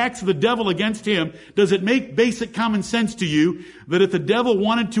and the attacks of the devil against him. Does it make basic common sense to you that if the devil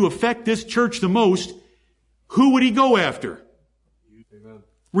wanted to affect this church the most, who would he go after? Amen.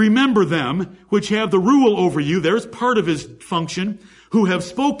 Remember them which have the rule over you. There's part of his function. Who have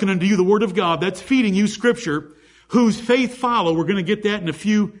spoken unto you the word of God. That's feeding you scripture. Whose faith follow. We're going to get that in a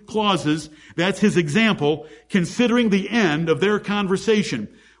few clauses. That's his example, considering the end of their conversation.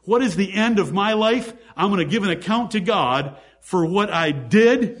 What is the end of my life? I'm going to give an account to God for what I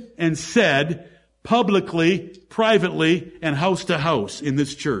did and said publicly, privately, and house to house in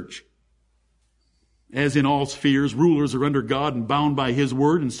this church. As in all spheres, rulers are under God and bound by his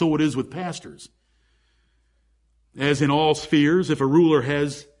word, and so it is with pastors. As in all spheres, if a ruler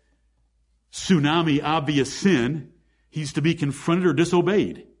has tsunami obvious sin, he's to be confronted or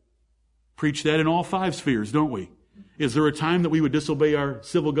disobeyed. Preach that in all 5 spheres, don't we? Is there a time that we would disobey our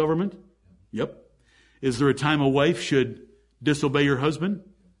civil government? Yep. Is there a time a wife should disobey her husband,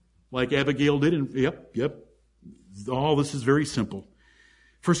 like Abigail did? Yep. All this is very simple.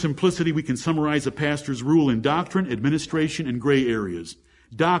 For simplicity, we can summarize a pastor's rule in doctrine, administration, and gray areas.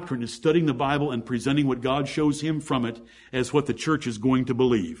 Doctrine is studying the Bible and presenting what God shows him from it as what the church is going to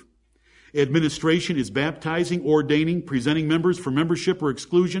believe. Administration is baptizing, ordaining, presenting members for membership or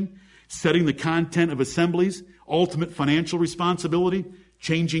exclusion, setting the content of assemblies, ultimate financial responsibility,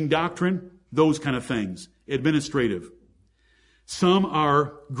 changing doctrine, those kind of things. Administrative. Some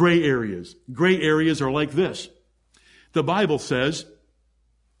are gray areas. Gray areas are like this. The Bible says,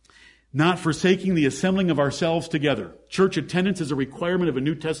 not forsaking the assembling of ourselves together. Church attendance is a requirement of a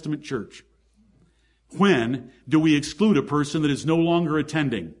New Testament church. When do we exclude a person that is no longer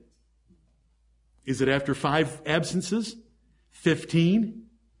attending? Is it after 5 absences? 15?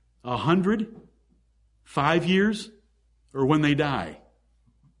 100? 5 years? Or when they die?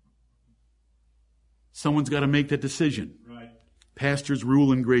 Someone's got to make that decision. Right. Pastors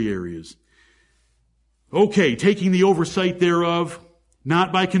rule in gray areas. Okay, taking the oversight thereof,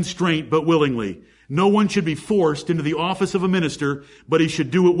 not by constraint, but willingly. No one should be forced into the office of a minister, but he should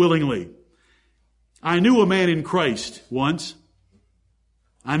do it willingly. I knew a man in Christ once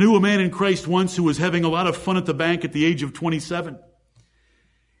who was having a lot of fun at the bank at the age of 27.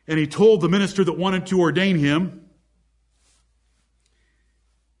 And he told the minister that wanted to ordain him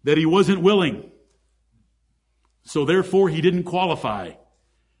that he wasn't willing. So therefore he didn't qualify.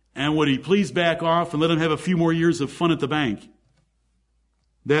 And would he please back off and let him have a few more years of fun at the bank?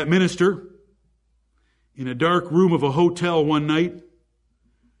 That minister, in a dark room of a hotel one night,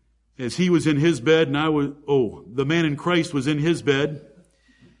 as he was in his bed and the man in Christ was in his bed.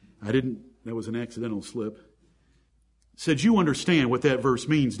 That was an accidental slip. Said, you understand what that verse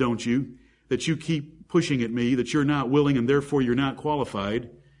means, don't you? That you keep pushing at me, that you're not willing and therefore you're not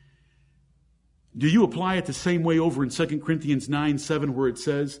qualified. Do you apply it the same way over in 2 Corinthians 9:7 where it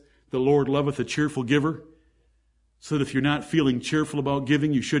says, the Lord loveth a cheerful giver, so that if you're not feeling cheerful about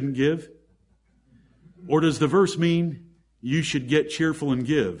giving, you shouldn't give? Or does the verse mean you should get cheerful and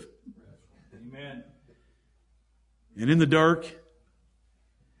give? Amen. And in the dark,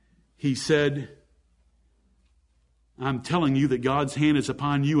 he said, I'm telling you that God's hand is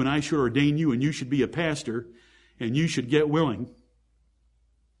upon you, and I should ordain you, and you should be a pastor, and you should get willing.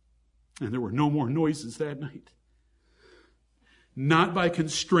 And there were no more noises that night. Not by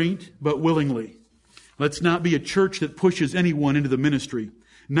constraint, but willingly. Let's not be a church that pushes anyone into the ministry.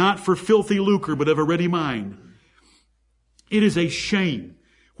 Not for filthy lucre, but of a ready mind. It is a shame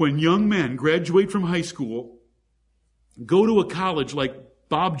when young men graduate from high school, go to a college like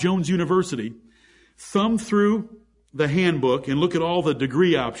Bob Jones University, thumb through the handbook and look at all the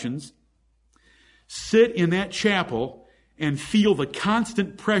degree options, sit in that chapel and feel the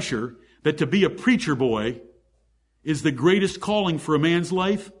constant pressure that to be a preacher boy is the greatest calling for a man's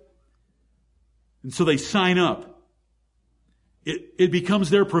life. And so they sign up. It becomes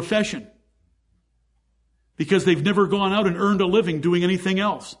their profession because they've never gone out and earned a living doing anything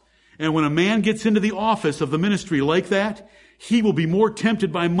else. And when a man gets into the office of the ministry like that, he will be more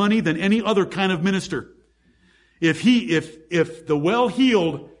tempted by money than any other kind of minister. If the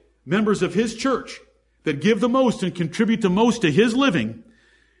well-heeled members of his church that give the most and contribute the most to his living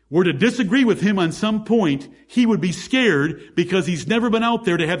were to disagree with him on some point, he would be scared because he's never been out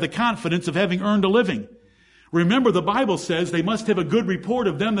there to have the confidence of having earned a living. Remember, the Bible says they must have a good report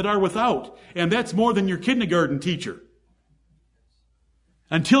of them that are without, and that's more than your kindergarten teacher.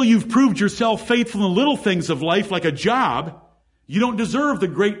 Until you've proved yourself faithful in little things of life like a job, you don't deserve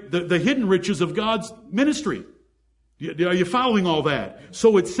the hidden riches of God's ministry. Are you following all that?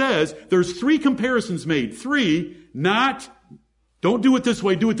 So it says there's 3 comparisons made. 3, not, don't do it this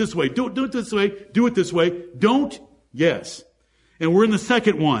way, do it this way. Don't do it this way, do it this way. Don't, yes. And we're in the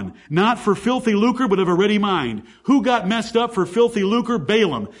second one. Not for filthy lucre, but of a ready mind. Who got messed up for filthy lucre?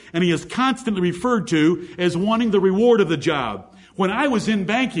 Balaam. And he is constantly referred to as wanting the reward of the job. When I was in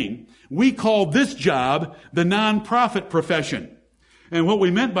banking, we called this job the nonprofit profession. And what we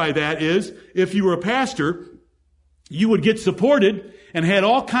meant by that is, if you were a pastor, you would get supported and had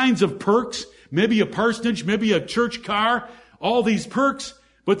all kinds of perks, maybe a parsonage, maybe a church car, all these perks,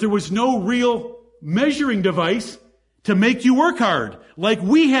 but there was no real measuring device to make you work hard, like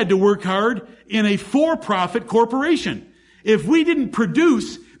we had to work hard in a for-profit corporation. If we didn't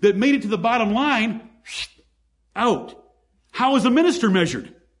produce that made it to the bottom line, out. How is a minister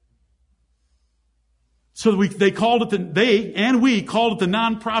measured? So we called it the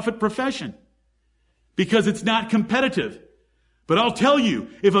nonprofit profession because it's not competitive. But I'll tell you,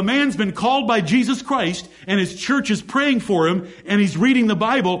 if a man's been called by Jesus Christ and his church is praying for him and he's reading the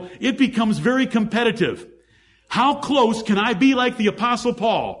Bible, it becomes very competitive. How close can I be like the Apostle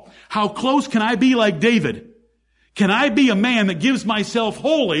Paul? How close can I be like David? Can I be a man that gives myself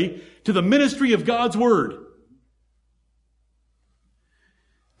wholly to the ministry of God's Word?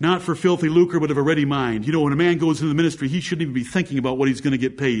 Not for filthy lucre, but of a ready mind. You know, when a man goes into the ministry, he shouldn't even be thinking about what he's going to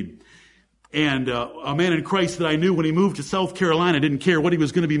get paid. And a man in Christ that I knew when he moved to South Carolina didn't care what he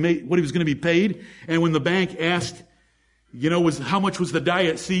was going to be paid. And when the bank asked, how much was the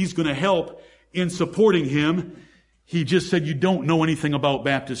Diet C's going to help in supporting him, he just said, you don't know anything about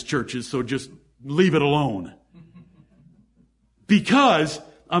Baptist churches, so just leave it alone. Because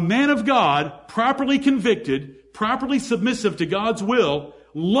a man of God, properly convicted, properly submissive to God's will,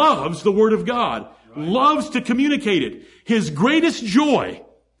 loves the Word of God, loves to communicate it. His greatest joy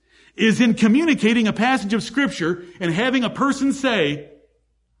is in communicating a passage of Scripture and having a person say,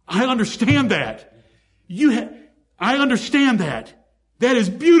 I understand that. I understand that. That is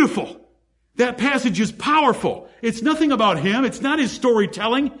beautiful. That passage is powerful. It's nothing about him. It's not his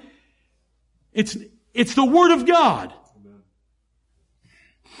storytelling. It's the Word of God. Amen.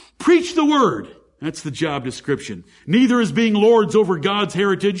 Preach the Word. That's the job description. Neither is being lords over God's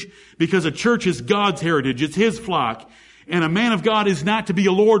heritage, because a church is God's heritage. It's His flock. And a man of God is not to be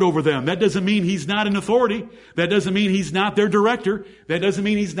a lord over them. That doesn't mean he's not an authority. That doesn't mean he's not their director. That doesn't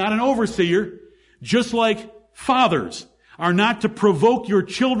mean he's not an overseer. Just like fathers are not to provoke your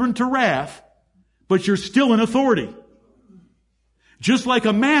children to wrath, but you're still in authority. Just like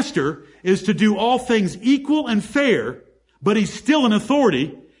a master is to do all things equal and fair, but he's still in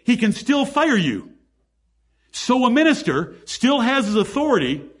authority, he can still fire you. So a minister still has his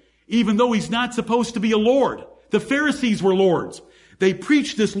authority, even though he's not supposed to be a lord. The Pharisees were lords. They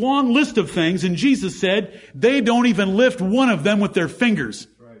preached this long list of things, and Jesus said they don't even lift one of them with their fingers.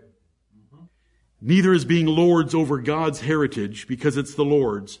 Right. Mm-hmm. Neither is being lords over God's heritage, because it's the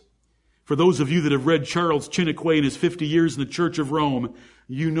Lord's. For those of you that have read Charles Chiniquy in his 50 years in the Church of Rome,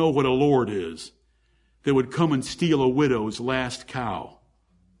 you know what a lord is that would come and steal a widow's last cow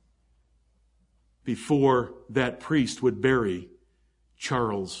before that priest would bury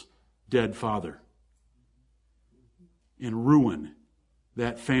Charles' dead father and ruin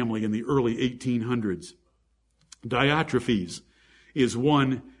that family in the early 1800s. Diotrephes is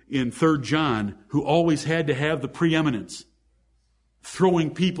one in 3 John who always had to have the preeminence, throwing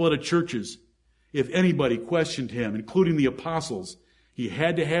people out of churches. If anybody questioned him, including the apostles, he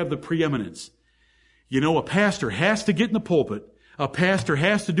had to have the preeminence. You know, a pastor has to get in the pulpit. A pastor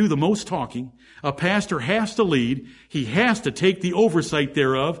has to do the most talking. A pastor has to lead. He has to take the oversight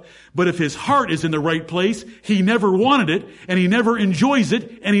thereof. But if his heart is in the right place, he never wanted it, and he never enjoys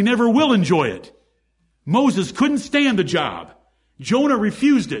it, and he never will enjoy it. Moses couldn't stand the job. Jonah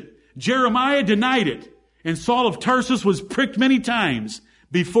refused it. Jeremiah denied it. And Saul of Tarsus was pricked many times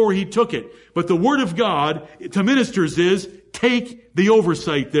before he took it. But the word of God to ministers is, take the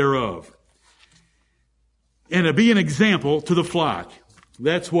oversight thereof. And to be an example to the flock.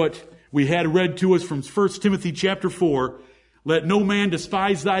 That's what we had read to us from 1 Timothy chapter 4. Let no man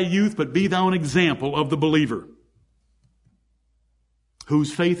despise thy youth, but be thou an example of the believer,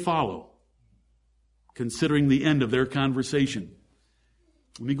 whose faith follow, considering the end of their conversation.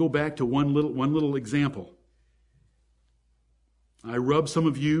 Let me go back to one little example. I rub some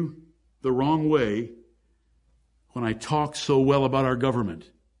of you the wrong way when I talk so well about our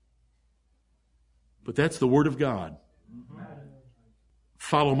government. But that's the Word of God.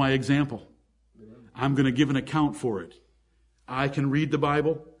 Follow my example. I'm going to give an account for it. I can read the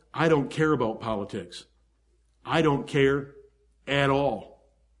Bible. I don't care about politics. I don't care at all.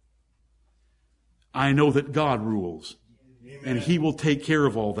 I know that God rules, and He will take care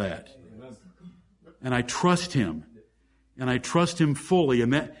of all that. And I trust Him, and I trust Him fully.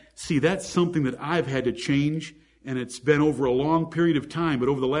 And that's something that I've had to change, and it's been over a long period of time. But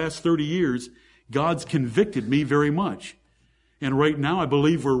over the last 30 years, God's convicted me very much. And right now, I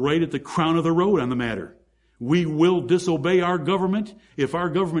believe we're right at the crown of the road on the matter. We will disobey our government if our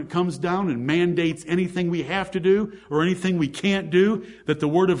government comes down and mandates anything we have to do or anything we can't do that the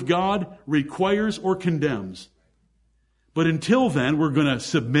Word of God requires or condemns. But until then, we're going to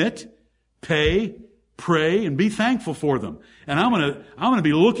submit, pay, pray, and be thankful for them. And I'm going to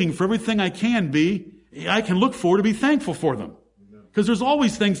be looking for everything I can look for to be thankful for them. Because there's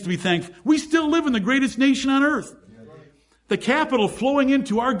always things to be thankful. We still live in the greatest nation on earth. The capital flowing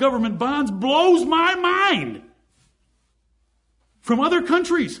into our government bonds blows my mind. From other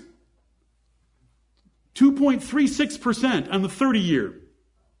countries. 2.36% on the 30-year.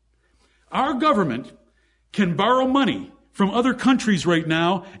 Our government can borrow money from other countries right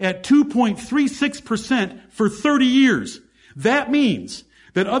now at 2.36% for 30 years. That means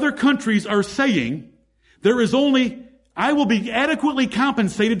that other countries are saying I will be adequately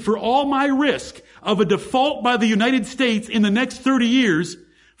compensated for all my risk of a default by the United States in the next 30 years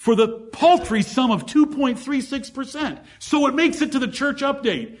for the paltry sum of 2.36%. So it makes it to the church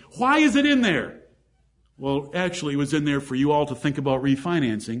update. Why is it in there? Well, actually, it was in there for you all to think about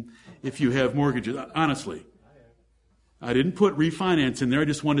refinancing if you have mortgages. Honestly, I didn't put refinance in there. I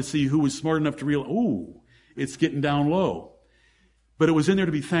just wanted to see who was smart enough to realize, it's getting down low. But it was in there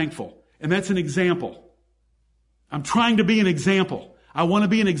to be thankful. And that's an example. I'm trying to be an example. I want to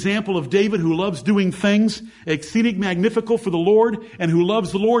be an example of David who loves doing things exceeding magnifical for the Lord and who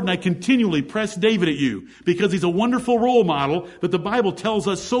loves the Lord. And I continually press David at you because he's a wonderful role model that the Bible tells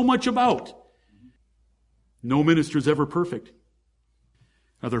us so much about. No minister is ever perfect.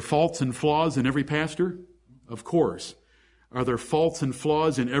 Are there faults and flaws in every pastor? Of course. Are there faults and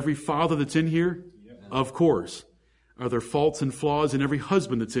flaws in every father that's in here? Of course. Are there faults and flaws in every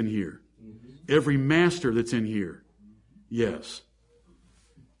husband that's in here? Every master that's in here? Yes.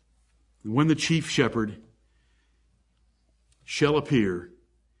 And when the chief shepherd shall appear,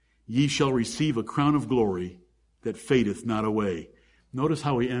 ye shall receive a crown of glory that fadeth not away. Notice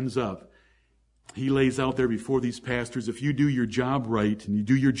how he ends up. He lays out there before these pastors, if you do your job right and you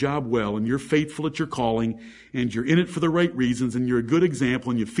do your job well and you're faithful at your calling and you're in it for the right reasons and you're a good example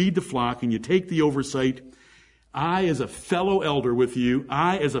and you feed the flock and you take the oversight, I, as a fellow elder with you,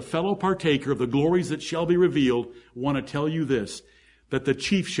 I, as a fellow partaker of the glories that shall be revealed, want to tell you this, that the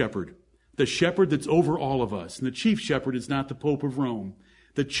chief shepherd, the shepherd that's over all of us, and the chief shepherd is not the Pope of Rome.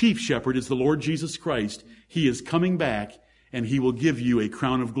 The chief shepherd is the Lord Jesus Christ. He is coming back, and He will give you a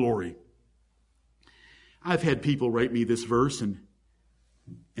crown of glory. I've had people write me this verse and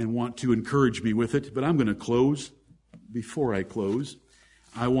want to encourage me with it, but I'm going to close. Before I close,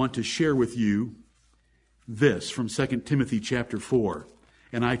 I want to share with you this from 2 Timothy chapter 4.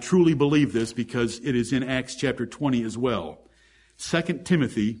 And I truly believe this because it is in Acts chapter 20 as well. 2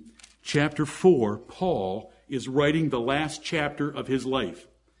 Timothy chapter 4, Paul is writing the last chapter of his life.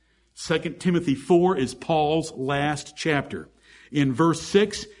 2 Timothy 4 is Paul's last chapter. In verse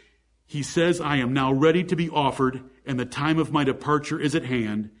 6, he says, I am now ready to be offered, and the time of my departure is at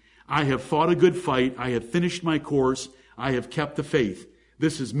hand. I have fought a good fight. I have finished my course. I have kept the faith.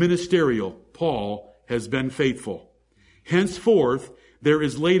 This is ministerial. Paul has been faithful. Henceforth, there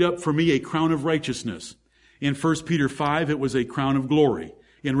is laid up for me a crown of righteousness. In 1 Peter 5, it was a crown of glory.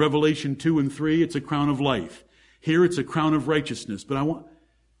 In Revelation 2 and 3, it's a crown of life. Here, it's a crown of righteousness. But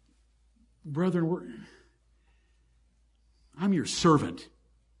brethren, I'm your servant.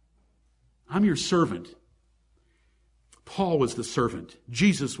 I'm your servant. Paul was the servant.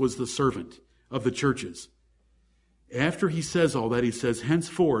 Jesus was the servant of the churches. After he says all that, he says,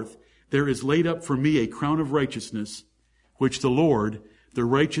 henceforth, there is laid up for me a crown of righteousness, which the Lord, the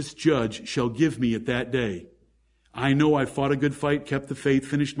righteous judge, shall give me at that day. I know I fought a good fight, kept the faith,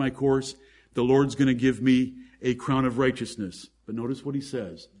 finished my course. The Lord's going to give me a crown of righteousness. But notice what he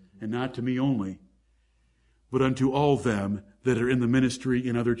says, and not to me only, but unto all them that are in the ministry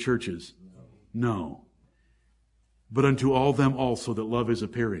in other churches. No. But unto all them also that love is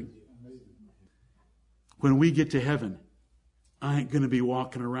appearing. When we get to heaven, I ain't going to be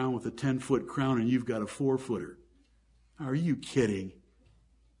walking around with a 10-foot crown and you've got a 4-footer. Are you kidding?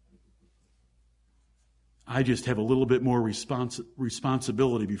 I just have a little bit more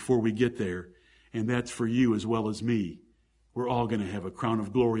responsibility before we get there, and that's for you as well as me. We're all going to have a crown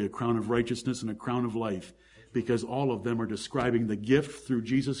of glory, a crown of righteousness, and a crown of life, because all of them are describing the gift through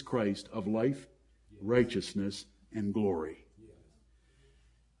Jesus Christ of life, righteousness, and glory.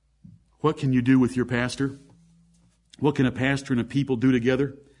 What can you do with your pastor? What can a pastor and a people do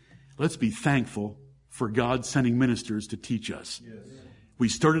together? Let's be thankful for God sending ministers to teach us. Yes. We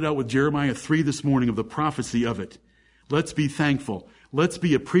started out with Jeremiah 3 this morning of the prophecy of it. Let's be thankful. Let's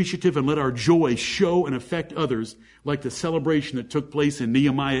be appreciative and let our joy show and affect others like the celebration that took place in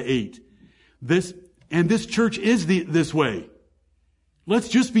Nehemiah 8. This church is this way. Let's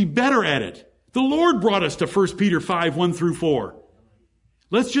just be better at it. The Lord brought us to 1 Peter 5, 1 through 4.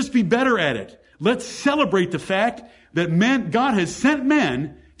 Let's just be better at it. Let's celebrate the fact that God has sent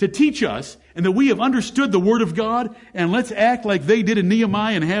men to teach us and that we have understood the Word of God, and let's act like they did in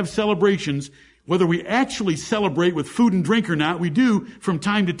Nehemiah and have celebrations. Whether we actually celebrate with food and drink or not, we do from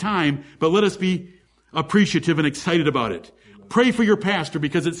time to time, but let us be appreciative and excited about it. Pray for your pastor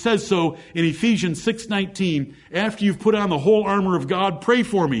because it says so in Ephesians 6:19. After you've put on the whole armor of God, pray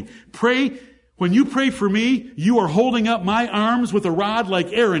for me. Pray. When you pray for me, you are holding up my arms with a rod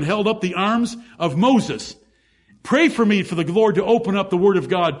like Aaron held up the arms of Moses. Pray for me for the Lord to open up the Word of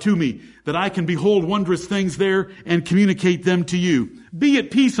God to me, that I can behold wondrous things there and communicate them to you. Be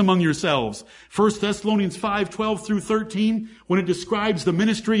at peace among yourselves. 1 Thessalonians 5:12 through 13, when it describes the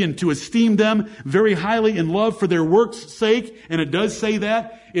ministry and to esteem them very highly in love for their work's sake, and it does say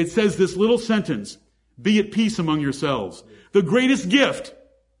that, it says this little sentence, be at peace among yourselves. The greatest gift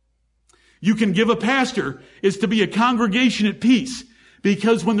you can give a pastor is to be a congregation at peace.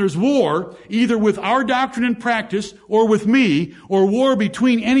 Because when there's war, either with our doctrine and practice or with me, or war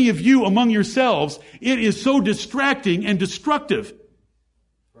between any of you among yourselves, it is so distracting and destructive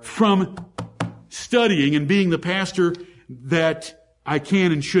from studying and being the pastor that I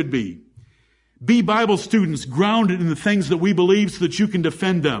can and should be. Be Bible students grounded in the things that we believe so that you can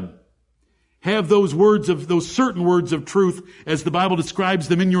defend them. Have those certain words of truth as the Bible describes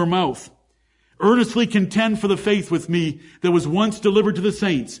them in your mouth. Earnestly contend for the faith with me that was once delivered to the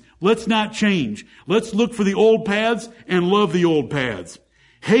saints. Let's not change. Let's look for the old paths and love the old paths.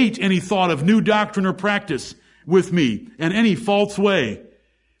 Hate any thought of new doctrine or practice with me and any false way.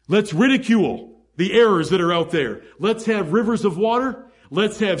 Let's ridicule the errors that are out there. Let's have rivers of water.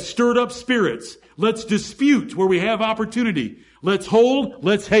 Let's have stirred up spirits. Let's dispute where we have opportunity. Let's hold,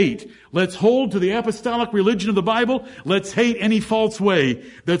 let's hate. Let's hold to the apostolic religion of the Bible. Let's hate any false way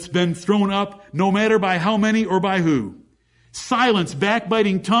that's been thrown up, no matter by how many or by who. Silence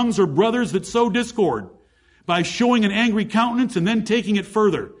backbiting tongues or brothers that sow discord by showing an angry countenance and then taking it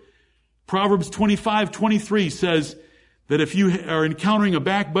further. Proverbs 25:23 says that if you are encountering a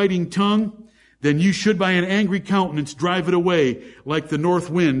backbiting tongue, then you should by an angry countenance drive it away like the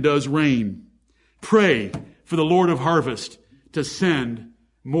north wind does rain. Pray for the Lord of harvest to send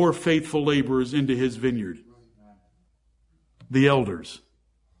more faithful laborers into his vineyard. The elders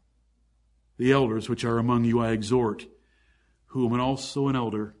which are among you I exhort, who am also an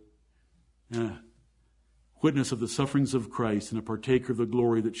elder, and a witness of the sufferings of Christ, and a partaker of the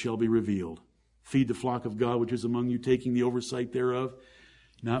glory that shall be revealed. Feed the flock of God which is among you, taking the oversight thereof,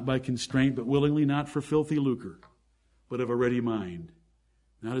 not by constraint, but willingly, not for filthy lucre, but of a ready mind,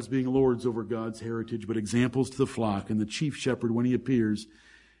 not as being lords over God's heritage, but examples to the flock. And the chief shepherd, when he appears,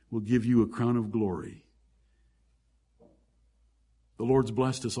 will give you a crown of glory. The Lord's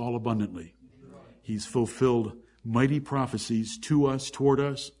blessed us all abundantly. He's fulfilled mighty prophecies to us, toward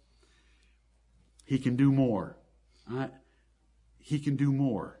us. He can do more. He can do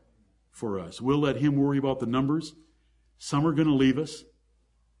more for us. We'll let him worry about the numbers. Some are going to leave us.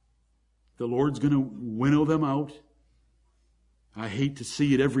 The Lord's going to winnow them out. I hate to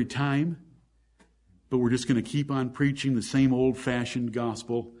see it every time, but we're just going to keep on preaching the same old-fashioned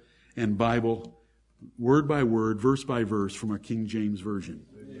gospel and Bible, word by word, verse by verse, from our King James Version.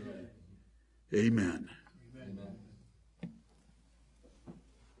 Amen. Amen.